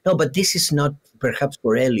 oh, no, but this is not perhaps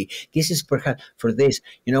for Ellie. This is perhaps for this,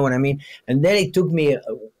 you know what I mean? And then it took me a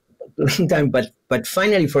long time, but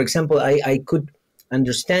finally, for example, I could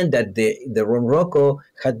understand that the ronroco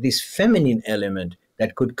had this feminine element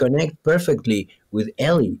that could connect perfectly with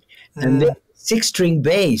Ellie. Mm-hmm. And the 6-string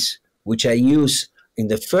bass, which I use in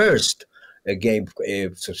the first game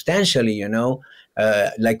substantially,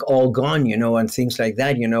 like All Gone, and things like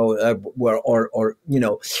that,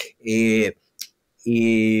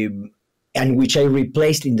 and which I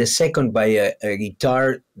replaced in the second by a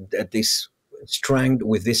guitar that is strung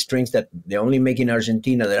with these strings that they only make in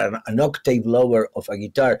Argentina, that are an octave lower of a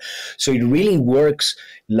guitar. So it really works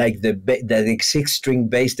like the 6-string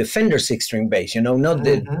bass, the Fender 6-string bass, not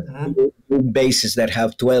the basses that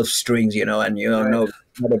have 12 strings, and you don't know,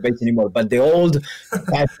 not a bass anymore, but the old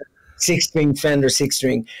 6-string Fender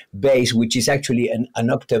 6-string bass, which is actually an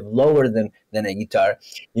octave lower than a guitar,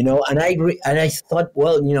 and I thought,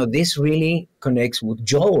 well, this really connects with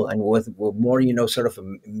Joel and with more, sort of a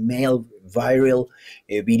male, virile,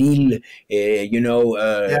 viril,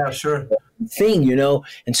 sure, thing,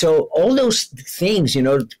 and so all those things,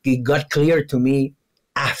 it got clear to me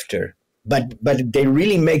after, but they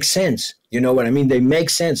really make sense. You know what I mean? They make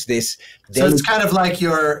sense. So it's kind of like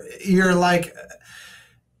you're like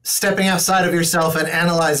stepping outside of yourself and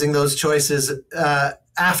analyzing those choices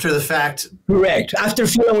after the fact. Correct. After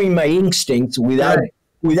following my instincts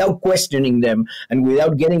without questioning them and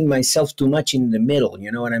without getting myself too much in the middle.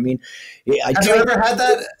 You know what I mean? Have you ever had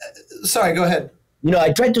that? Sorry, go ahead.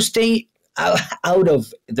 I try to stay out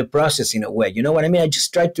of the process in a way. You know what I mean? I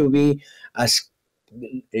just try to be as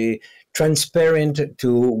transparent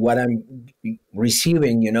to what I'm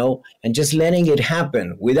receiving, and just letting it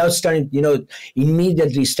happen without starting,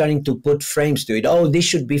 immediately starting to put frames to it. Oh, this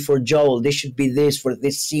should be for Joel. This should be this for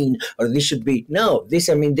this scene, or this should be no. This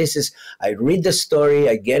is. I read the story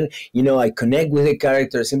again. I connect with the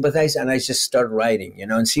character, sympathize, and I just start writing.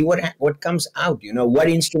 And see what comes out. What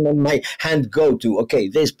instrument my hand go to. Okay,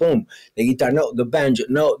 this boom, the guitar, no, the banjo,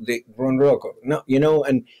 no, the ronroco, no,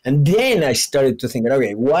 and then I started to think,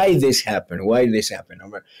 okay, why this happened? Why this happened?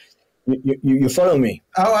 You follow me?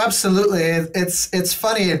 Oh, absolutely. It's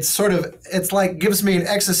funny. It's like gives me an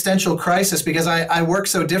existential crisis because I work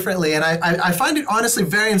so differently, and I find it honestly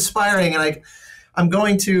very inspiring. And I'm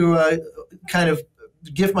going to kind of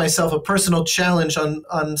give myself a personal challenge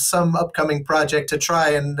on some upcoming project to try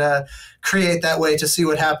and create that way to see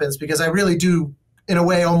what happens, because I really do, in a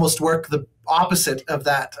way, almost work the opposite of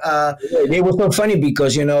that. It was so funny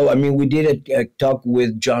because, we did a talk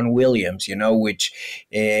with John Williams, which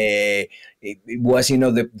it was,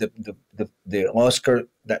 the Oscar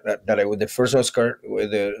that I was the first Oscar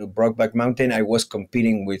with the Brokeback Mountain. I was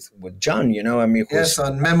competing with John, yes,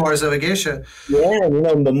 on Memoirs of a Geisha. Yeah,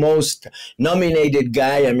 the most nominated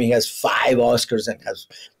guy. He has 5 Oscars and has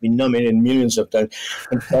been nominated millions of times.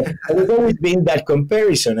 And there's always been that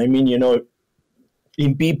comparison.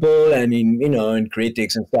 In people and in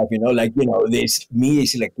critics and stuff, this me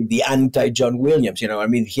is like the anti-John Williams,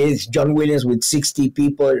 here's John Williams with 60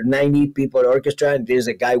 people, 90 people orchestra, and there's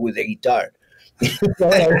a guy with a guitar.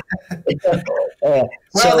 That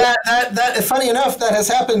funny enough, that has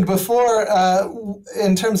happened before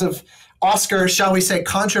in terms of Oscar, shall we say,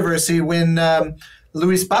 controversy, when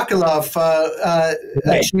Luis Bacalov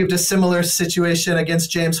achieved a similar situation against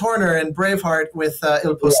James Horner in Braveheart with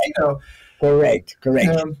Il Postino. Correct.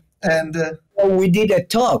 We did a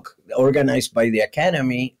talk organized by the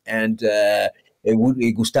Academy, and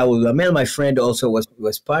Gustavo Dudamel, my friend, also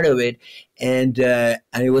was part of it, and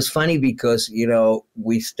it was funny because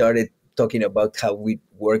we started talking about how we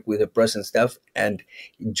work with the press and stuff, and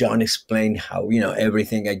John explained how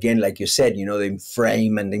everything again, like you said, the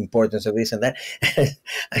frame and the importance of this and that.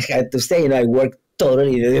 I had to say, I work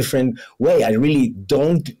totally in a different way. I really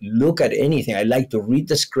don't look at anything. I like to read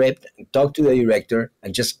the script and talk to the director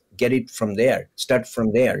and just get it from there. Start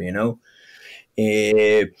from there,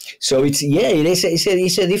 So it's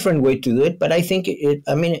a different way to do it. But I think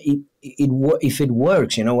if it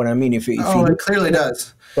works, you know what I mean. If it clearly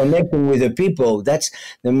does. Connecting with the people, that's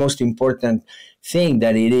the most important thing.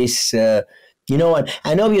 That it is.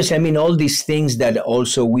 And obviously, all these things that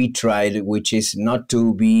also we tried, which is not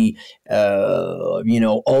to be,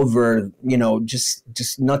 over,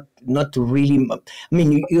 just not to really.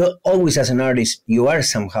 You always, as an artist, you are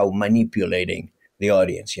somehow manipulating the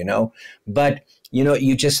audience, but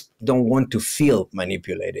you just don't want to feel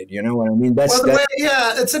manipulated. You know what I mean?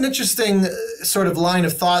 It's an interesting sort of line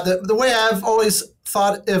of thought. The way I've always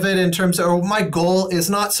thought of it in terms of, my goal is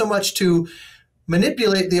not so much to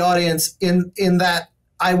manipulate the audience in that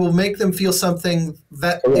I will make them feel something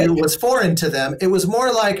that was foreign to them. It was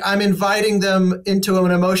more like I'm inviting them into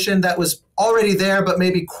an emotion that was already there, but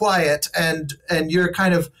maybe quiet, and you're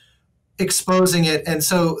kind of exposing it. And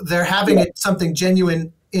so they're having it something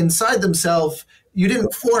genuine inside themselves. You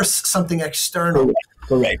didn't force something external.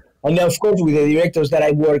 Correct. And of course, with the directors that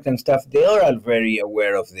I work and stuff, they are all very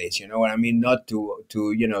aware of this. You know what I mean? Not to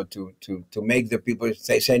make the people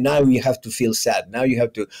say now you have to feel sad. Now you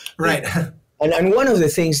have to. Right. And one of the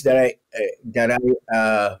things that I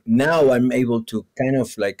now I'm able to kind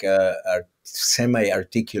of like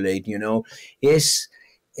semi-articulate, is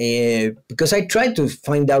because I try to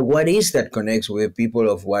find out what is that connects with the people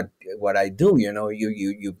of what I do.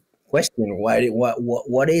 You question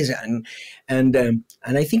what is, and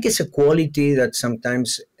I think it's a quality that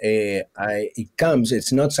sometimes it comes.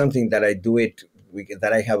 It's not something that I do it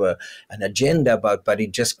that I have an agenda about, but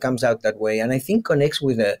it just comes out that way, and I think connects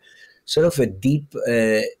with a sort of a deep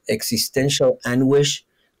existential anguish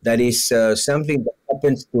that is something that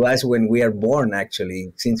happens to us when we are born,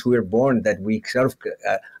 actually. Since we are born, that we sort of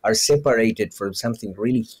are separated from something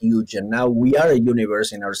really huge, and now we are a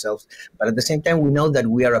universe in ourselves. But at the same time, we know that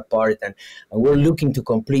we are a part, and we're looking to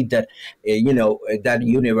complete that, that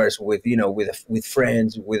universe with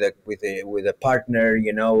friends, with a partner,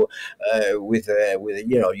 with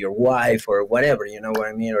your wife or whatever, you know what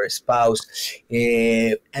I mean, or a spouse,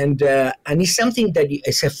 and it's something that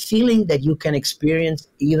it's a feeling that you can experience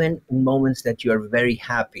even in moments that you are very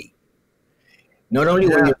happy. Not only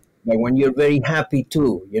when you're very happy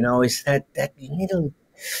too, it's that little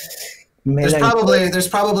There's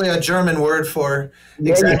probably a German word for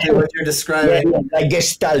exactly what you're describing. Like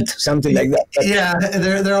Gestalt, something like that. Yeah,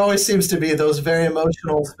 there always seems to be those very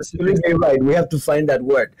emotional specific. Right, we have to find that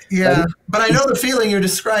word. Yeah, but I know the feeling you're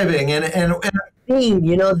describing, and thing,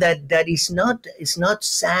 that is not, it's not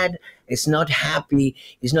sad, it's not happy,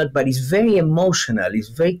 it's not, but it's very emotional. It's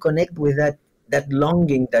very connected with that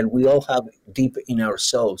longing that we all have deep in our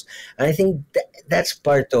souls. And I think that's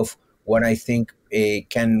part of what I think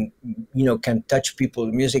can touch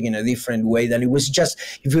people's music in a different way than if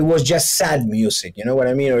it was just sad music, you know what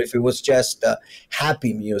I mean? Or if it was just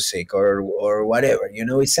happy music or whatever,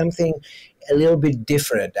 it's something a little bit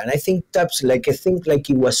different. And I think that's like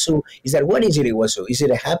Iguazu is that, what is it, Iguazu? Is it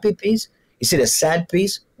a happy piece? Is it a sad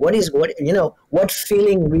piece? What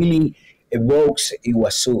feeling really evokes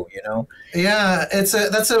Iguazu, Yeah,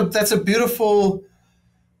 that's a beautiful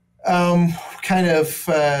kind of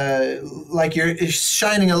like you're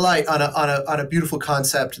shining a light on a beautiful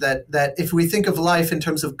concept that if we think of life in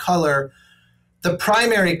terms of color, the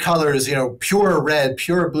primary colors, pure red,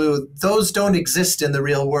 pure blue, those don't exist in the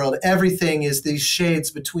real world. Everything is these shades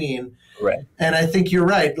between. Right. And I think you're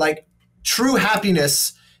right. Like, true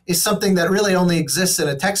happiness is something that really only exists in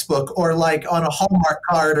a textbook or like on a Hallmark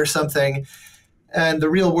card or something, and the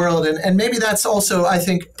real world. And maybe that's also, I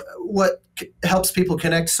think, what helps people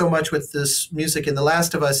connect so much with this music in The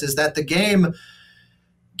Last of Us is that the game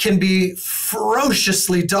can be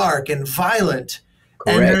ferociously dark and violent.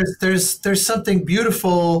 Correct. And there's something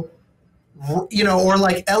beautiful, or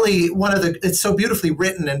like Ellie, it's so beautifully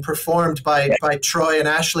written and performed by Troy and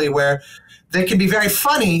Ashley, where they can be very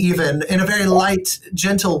funny, even in a very light,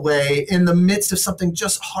 gentle way, in the midst of something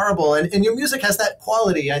just horrible. And your music has that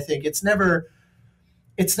quality. I think it's never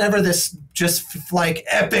this just like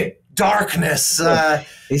epic darkness.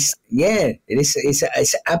 It's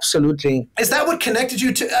absolutely. Is that what connected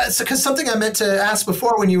you to? Because something I meant to ask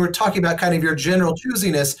before when you were talking about kind of your general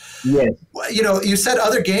choosiness. Yes. You said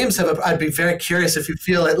other games have. I'd be very curious if you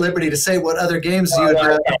feel at liberty to say what other games you.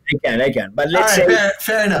 I can. But let's say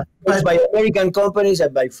fair enough. But by American companies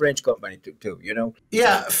and by French companies too.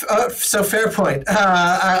 Yeah. So fair point.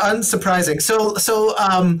 Unsurprising. So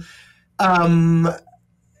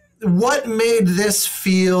what made this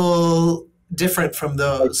feel different from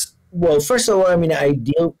those? Well, first of all, I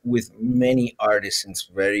deal with many artists since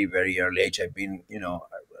very, very early age. I've been,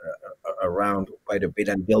 around quite a bit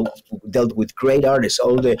and dealt with great artists.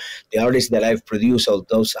 All the artists that I've produced, all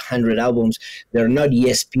those 100 albums, they're not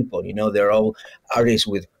yes people. They're all artists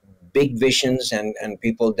with big visions and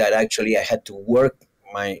people that actually I had to work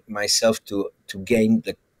myself to gain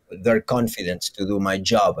their confidence to do my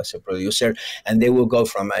job as a producer. And they will go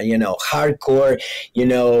from hardcore,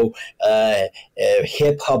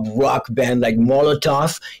 hip hop rock band like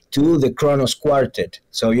Molotov to the Kronos Quartet.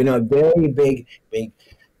 So very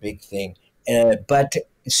big thing. But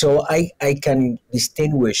so I can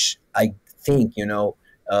distinguish, I think,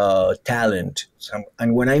 talent.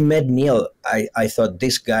 And when I met Neil, I thought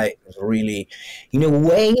this guy was really, in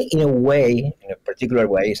a particular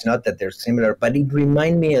way, it's not that they're similar, but it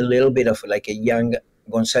reminded me a little bit of like a young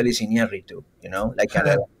González Iñárritu, like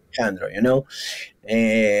Alejandro,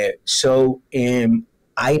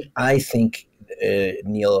 I think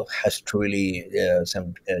Neil has truly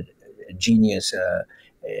some genius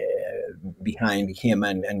behind him,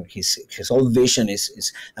 and his whole vision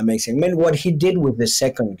is amazing. Man, what he did with the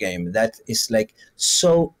second game, that is like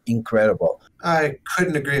so incredible. I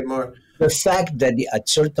couldn't agree more. The fact that at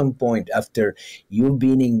certain point, after you've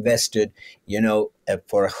been invested,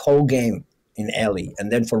 for a whole game in Ellie,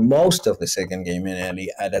 and then for most of the second game in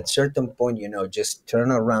Ellie, at a certain point, just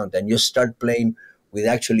turn around and you start playing with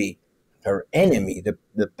actually her enemy, the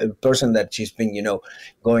person that she's been,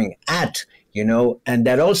 going at, and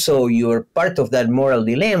that also you're part of that moral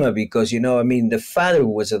dilemma because, the father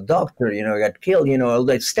was a doctor, got killed, all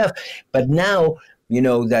that stuff. But now,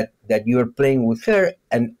 that you're playing with her.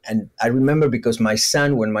 And I remember because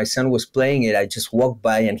when my son was playing it, I just walked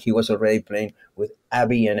by and he was already playing with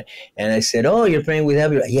Abby. And I said, "Oh, you're playing with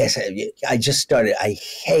Abby?" "Yes, I just started. I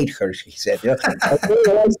hate her," he said. I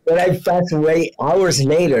realized that I passed away hours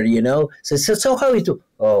later, So how is it?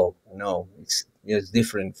 "Oh, no, it's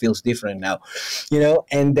different, feels different now,"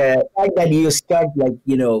 and the fact that you start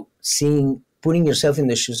putting yourself in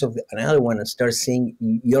the shoes of another one and start seeing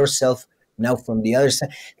yourself now from the other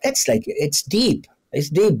side, that's it's deep. It's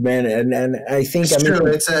deep, man, and I think it's true.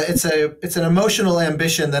 It's an emotional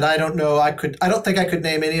ambition that I don't know. I don't think I could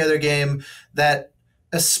name any other game that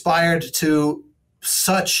aspired to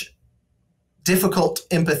such difficult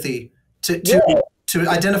empathy to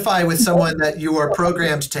identify with someone that you are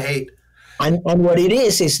programmed to hate. And what it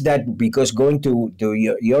is that, because going to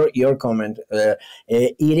your comment,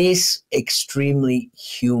 it is extremely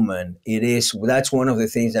human. It is, that's one of the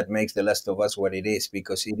things that makes The Last of Us what it is,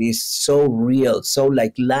 because it is so real, so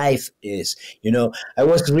like life is. I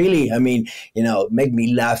was really, make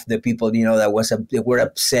me laugh, the people that were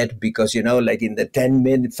upset because like in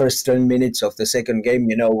the first 10 minutes of the second game,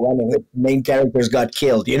 one of the main characters got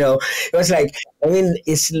killed. It was like,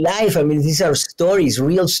 it's life. These are stories,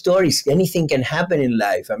 real stories. Anything can happen in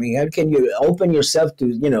life. How can you open yourself to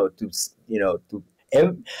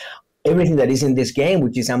everything that is in this game,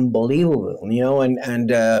 which is unbelievable,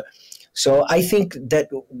 so I think that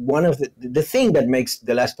one of the thing that makes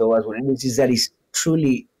The Last of Us what it is that it's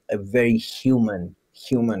truly a very human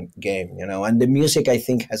game, and the music, I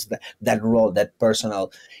think, has that role, that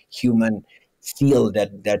personal human feel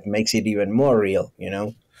that makes it even more real,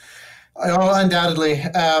 Oh, undoubtedly.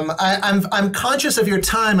 I'm conscious of your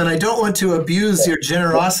time, and I don't want to abuse your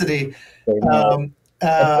generosity.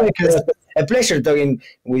 A pleasure talking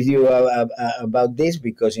with you about this,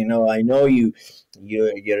 because I know you're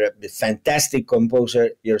a fantastic composer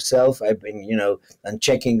yourself. I've been and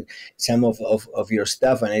checking some of your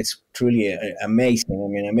stuff, and it's truly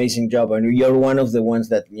amazing. Amazing job. And you're one of the ones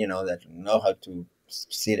that that know how to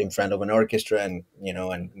sit in front of an orchestra and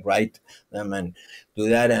and write them and do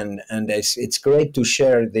that, and it's great to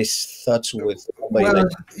share these thoughts with somebody. Well,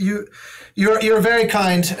 you're very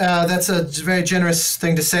kind. That's a very generous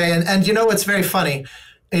thing to say. And what's very funny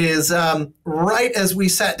is right as we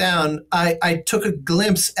sat down, I took a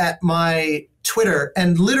glimpse at my Twitter,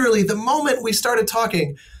 and literally the moment we started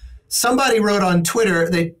talking, somebody wrote on Twitter,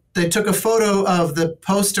 they took a photo of the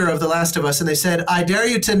poster of The Last of Us, and they said, "I dare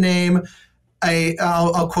you to name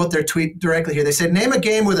I'll quote their tweet directly here. They said, "Name a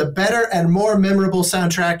game with a better and more memorable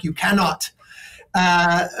soundtrack. You cannot."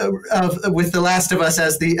 With The Last of Us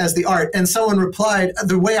as the art. And someone replied,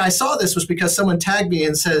 the way I saw this was because someone tagged me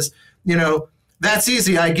and says, "That's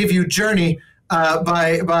easy. I give you Journey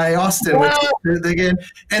by Austin." Again.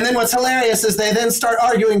 And then what's hilarious is they then start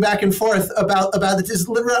arguing back and forth about this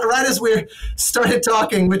right as we started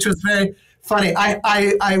talking, which was very funny.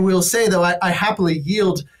 I will say, though, I happily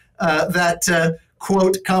yield that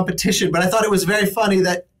quote competition, but I thought it was very funny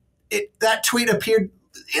that that tweet appeared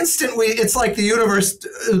instantly. It's like the universe,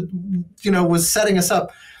 was setting us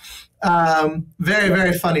up. Very,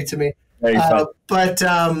 very funny to me. Very funny. But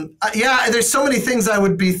there's so many things I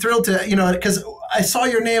would be thrilled to, because I saw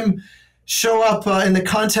your name show up in the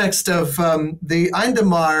context of the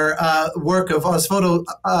Eindemar work of Osvaldo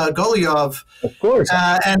Golijov. Of course.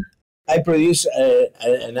 And I produced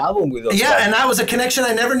an album with those guys. And that was a connection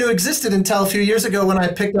I never knew existed until a few years ago when I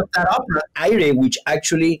picked up that opera. Aire, which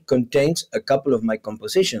actually contains a couple of my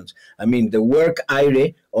compositions. The work Aire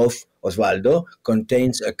of Osvaldo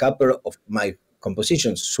contains a couple of my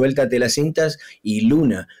compositions, Suéltate las cintas y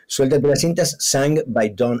Luna. Suéltate las cintas sang by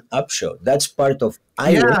Don Upshaw. That's part of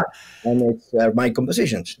Aire, and it's my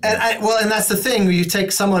compositions. And that's the thing. You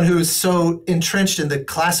take someone who's so entrenched in the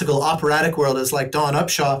classical operatic world as like Don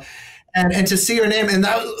Upshaw, and to see your name, and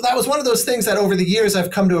that was one of those things that over the years I've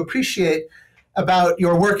come to appreciate about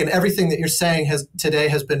your work, and everything that you're saying today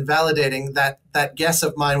has been validating that guess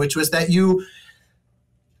of mine, which was that you,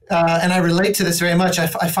 and I relate to this very much. I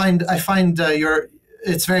find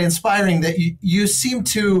it's very inspiring that you seem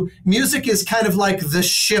to, music is kind of like the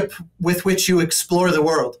ship with which you explore the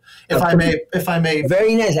world. If I may.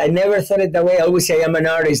 Very nice. I never thought it that way. I always say I'm an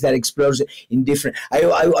artist that explores in different. I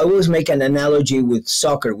always make an analogy with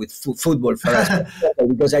soccer, with football for us,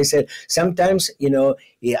 because I said sometimes I'm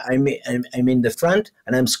in the front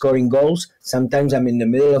and I'm scoring goals. Sometimes I'm in the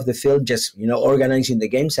middle of the field, just organizing the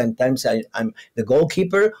game. Sometimes I'm the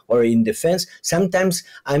goalkeeper or in defense. Sometimes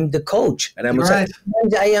I'm the coach, and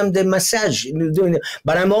sometimes I am the massage doing it.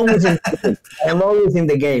 But I'm always I'm always in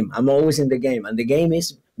the game. I'm always in the game, and the game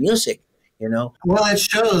is music. Well, it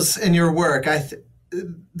shows in your work.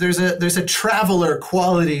 There's a traveler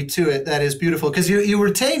quality to it that is beautiful, because you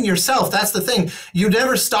retain yourself. That's the thing. You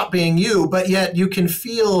never stop being you, but yet you can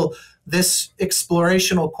feel this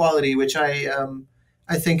explorational quality, which I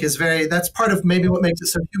think is that's part of maybe what makes it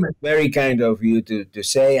so human. Very kind of you to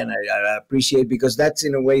say, and I appreciate, because that's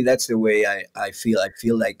in a way, that's the way I feel. I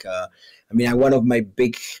feel like, one of my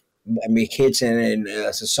big hits and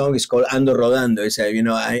as a song is called Ando Rodando. It's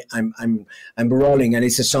I'm rolling, and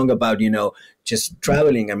it's a song about just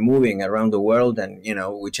traveling and moving around the world, and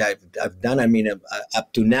which I've done.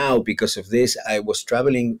 Up to now, because of this, I was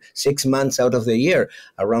traveling 6 months out of the year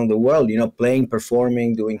around the world, playing,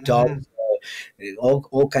 performing, doing talks,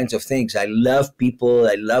 all kinds of things. I love people.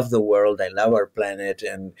 I love the world. I love our planet,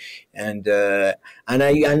 and there's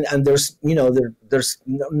there's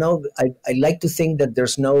no I like to think that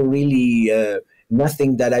there's no really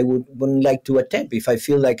nothing that I wouldn't like to attempt. If I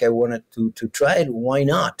feel like I wanted to try it, why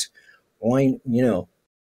not? Why,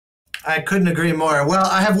 I couldn't agree more. Well,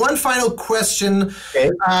 I have one final question, Okay.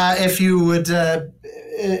 if you would,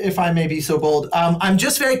 if I may be so bold. I'm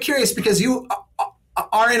just very curious because you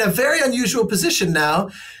are in a very unusual position now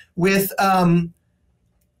with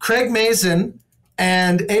Craig Mazin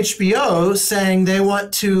and HBO saying they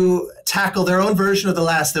want to tackle their own version of The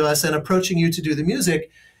Last of Us and approaching you to do the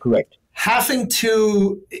music. Correct. Having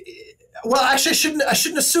to, well, actually, I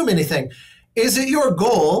shouldn't assume anything. Is it your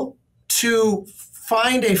goal to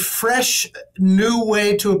find a fresh, new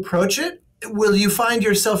way to approach it? Will you find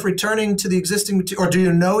yourself returning to the existing material, or do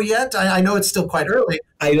you know yet? I know it's still quite early.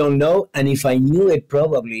 I don't know, and if I knew it,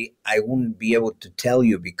 probably I wouldn't be able to tell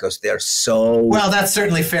you because they're so. Well, that's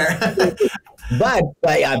certainly fair.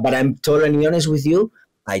 but I'm totally honest with you.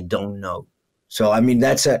 I don't know. So I mean,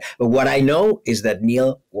 what I know is that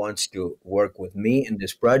Neil wants to work with me in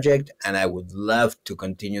this project, and I would love to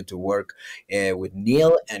continue to work with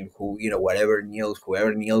Neil and whoever Neil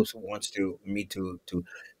wants me to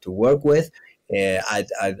work with.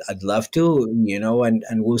 I'd love to,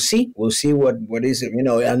 and we'll see what is it.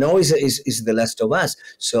 I know is The Last of Us.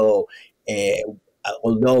 So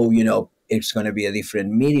although it's going to be a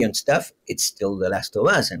different medium stuff, it's still The Last of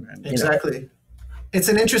Us, and exactly. It's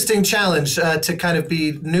an interesting challenge to kind of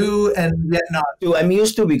be new and yet not. I'm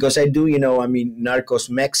used to, because I do, Narcos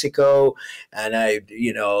Mexico, and I,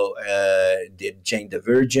 did Jane the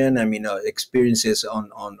Virgin. I mean, experiences on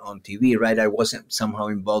TV, right? I wasn't somehow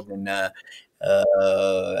involved in Hell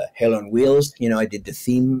on Wheels. I did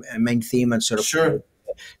the main theme, and sort of sure.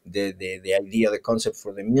 The idea, the concept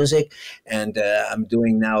for the music, and I'm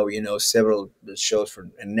doing now several shows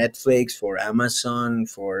for Netflix, for Amazon,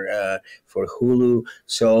 for Hulu.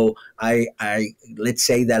 So I let's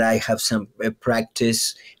say that I have some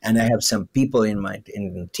practice, and I have some people in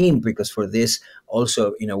the team, because for this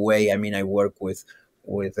also, in a way, I mean, I work with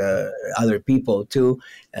other people too.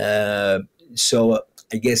 So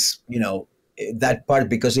I guess that part,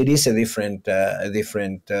 because it is a different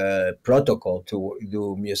protocol to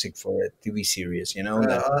do music for a TV series,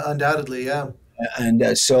 undoubtedly, yeah.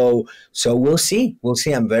 And so we'll see.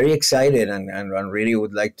 I'm very excited, and really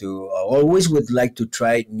always would like to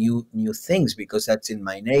try new things, because that's in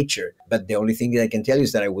my nature. But the only thing that I can tell you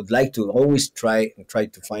is that I would like to always try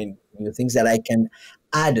to find new things that I can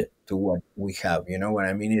add to what we have. You know what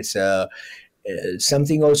I mean? It's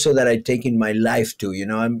something also that I take in my life too.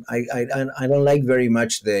 I don't like very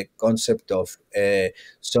much the concept of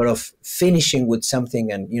sort of finishing with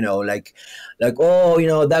something, and like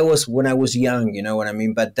that was when I was young. You know what I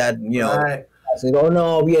mean? But that Right. I said, oh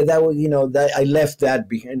no, yeah, that was that I left that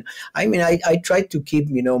behind. I mean, I tried to keep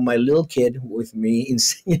my little kid with me,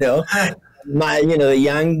 my the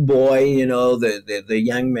young boy, the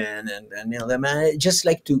young man, and the man. I just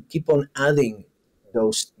like to keep on adding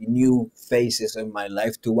those new phases in my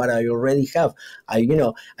life to what I already have.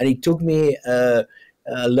 And it took me a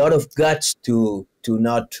lot of guts to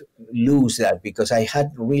not lose that, because I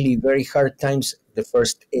had really very hard times the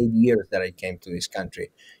first 8 years that I came to this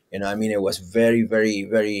country. I mean, it was very, very,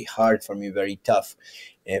 very hard for me, very tough.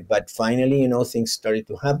 But finally, things started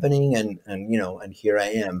to happening, and here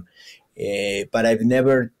I am. But I've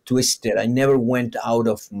never twisted. I never went out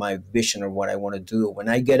of my vision or what I want to do. When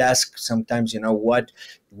I get asked sometimes, what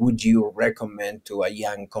would you recommend to a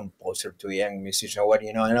young composer, to a young musician,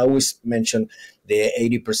 and I always mention the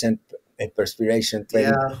 80% perspiration,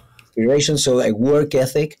 20% inspiration. So a work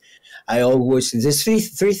ethic. There's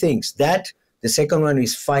three things. That the second one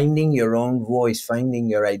is finding your own voice, finding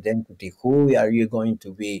your identity. Who are you going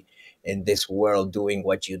to be in this world doing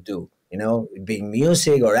what you do? Being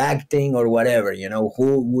music or acting or whatever,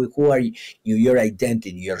 who are you, your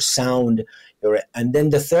identity, your sound, and then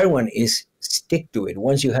the third one is stick to it.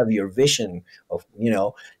 Once you have your vision of,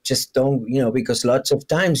 just don't, because lots of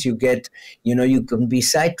times you get, you can be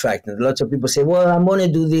sidetracked, and lots of people say, well, I'm going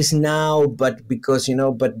to do this now, but because,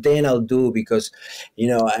 but then I'll do, because,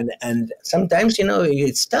 and sometimes,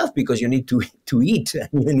 it's tough because you need to eat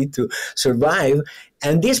and you need to survive.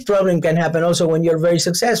 And this problem can happen also when you're very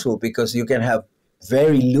successful, because you can have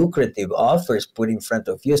very lucrative offers put in front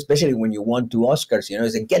of you, especially when you won 2 Oscars,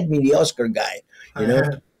 say, get me the Oscar guy,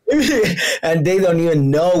 and they don't even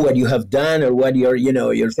know what you have done or what you're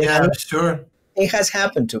thinking. Yeah, sure. It has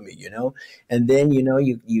happened to me, and then,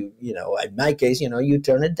 you in my case, you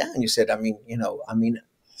turn it down. You said, I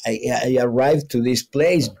arrived to this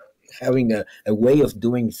place having a way of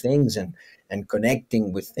doing things and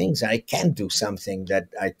connecting with things. I can't do something that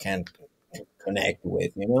I can't connect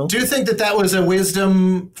with, you know? Do you think that that was a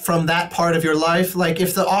wisdom from that part of your life? Like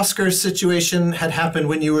if the Oscar situation had happened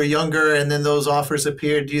when you were younger and then those offers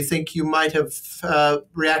appeared, do you think you might have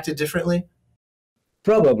reacted differently?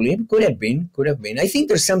 Probably. Could have been. I think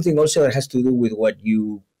there's something also that has to do with what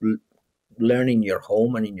you learn in your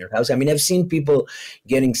home and in your house. I mean, I've seen people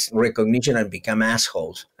getting recognition and become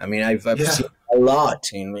assholes. I mean, I've seen a lot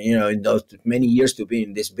in those many years to be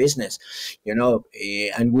in this business, and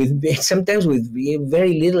sometimes with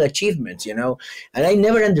very little achievements, and I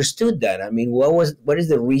never understood that. I mean, what is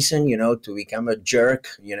the reason, to become a jerk,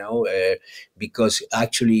 because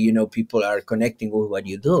actually, people are connecting with what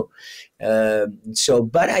you do.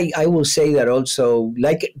 But I will say that also,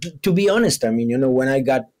 like, to be honest, I mean, when I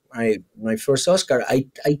got my first Oscar, I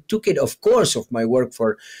took it, of course, of my work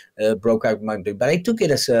for Brokeback Mountain, but I took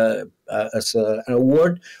it as an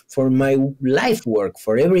award for my life work,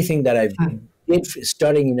 for everything that I've did,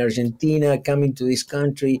 starting in Argentina, coming to this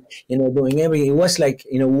country, doing everything. It was like,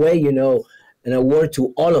 in a way, an award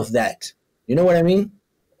to all of that. You know what I mean?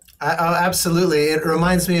 Absolutely. It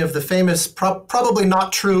reminds me of the famous, probably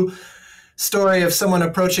not true story of someone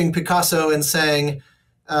approaching Picasso and saying,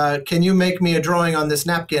 can you make me a drawing on this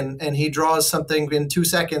napkin? And he draws something in 2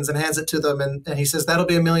 seconds and hands it to them. And he says, that'll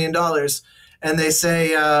be $1 million. And they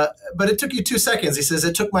say, but it took you 2 seconds. He says,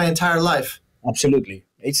 it took my entire life. Absolutely.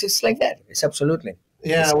 It's like that. It's absolutely.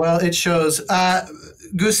 Yeah, well, it shows.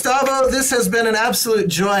 Gustavo, this has been an absolute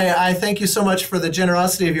joy. I thank you so much for the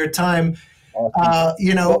generosity of your time.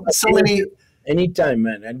 So many... Anytime,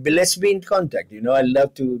 man. And let's be in contact. I'd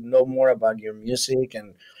love to know more about your music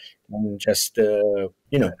and just, Well,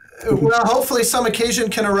 hopefully some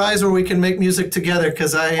occasion can arise where we can make music together,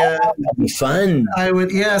 because that'd be fun. I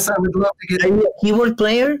would love to get... Are you a keyboard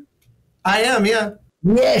player? I am, yeah.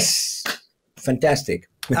 Yes. Fantastic.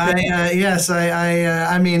 I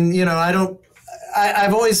mean,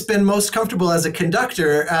 I've always been most comfortable as a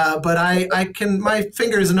conductor, but my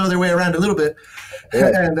fingers know their way around a little bit. Yeah.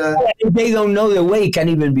 And if they don't know the way, it can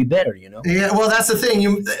even be better, Yeah, well, that's the thing.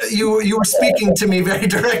 You were speaking to me very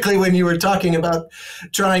directly when you were talking about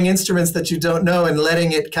trying instruments that you don't know and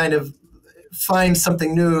letting it kind of find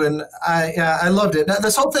something new. And I loved it. Now,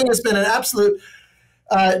 this whole thing has been an absolute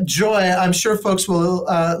joy. I'm sure folks will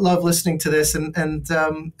love listening to this.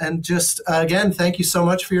 And just, again, thank you so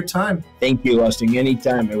much for your time. Thank you, Austin.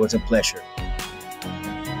 Anytime. It was a pleasure.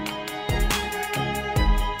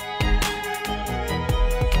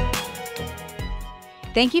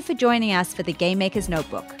 Thank you for joining us for the Game Maker's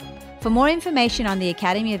Notebook. For more information on the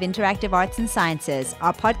Academy of Interactive Arts and Sciences,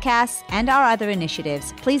 our podcasts, and our other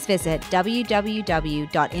initiatives, please visit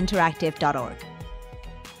www.interactive.org.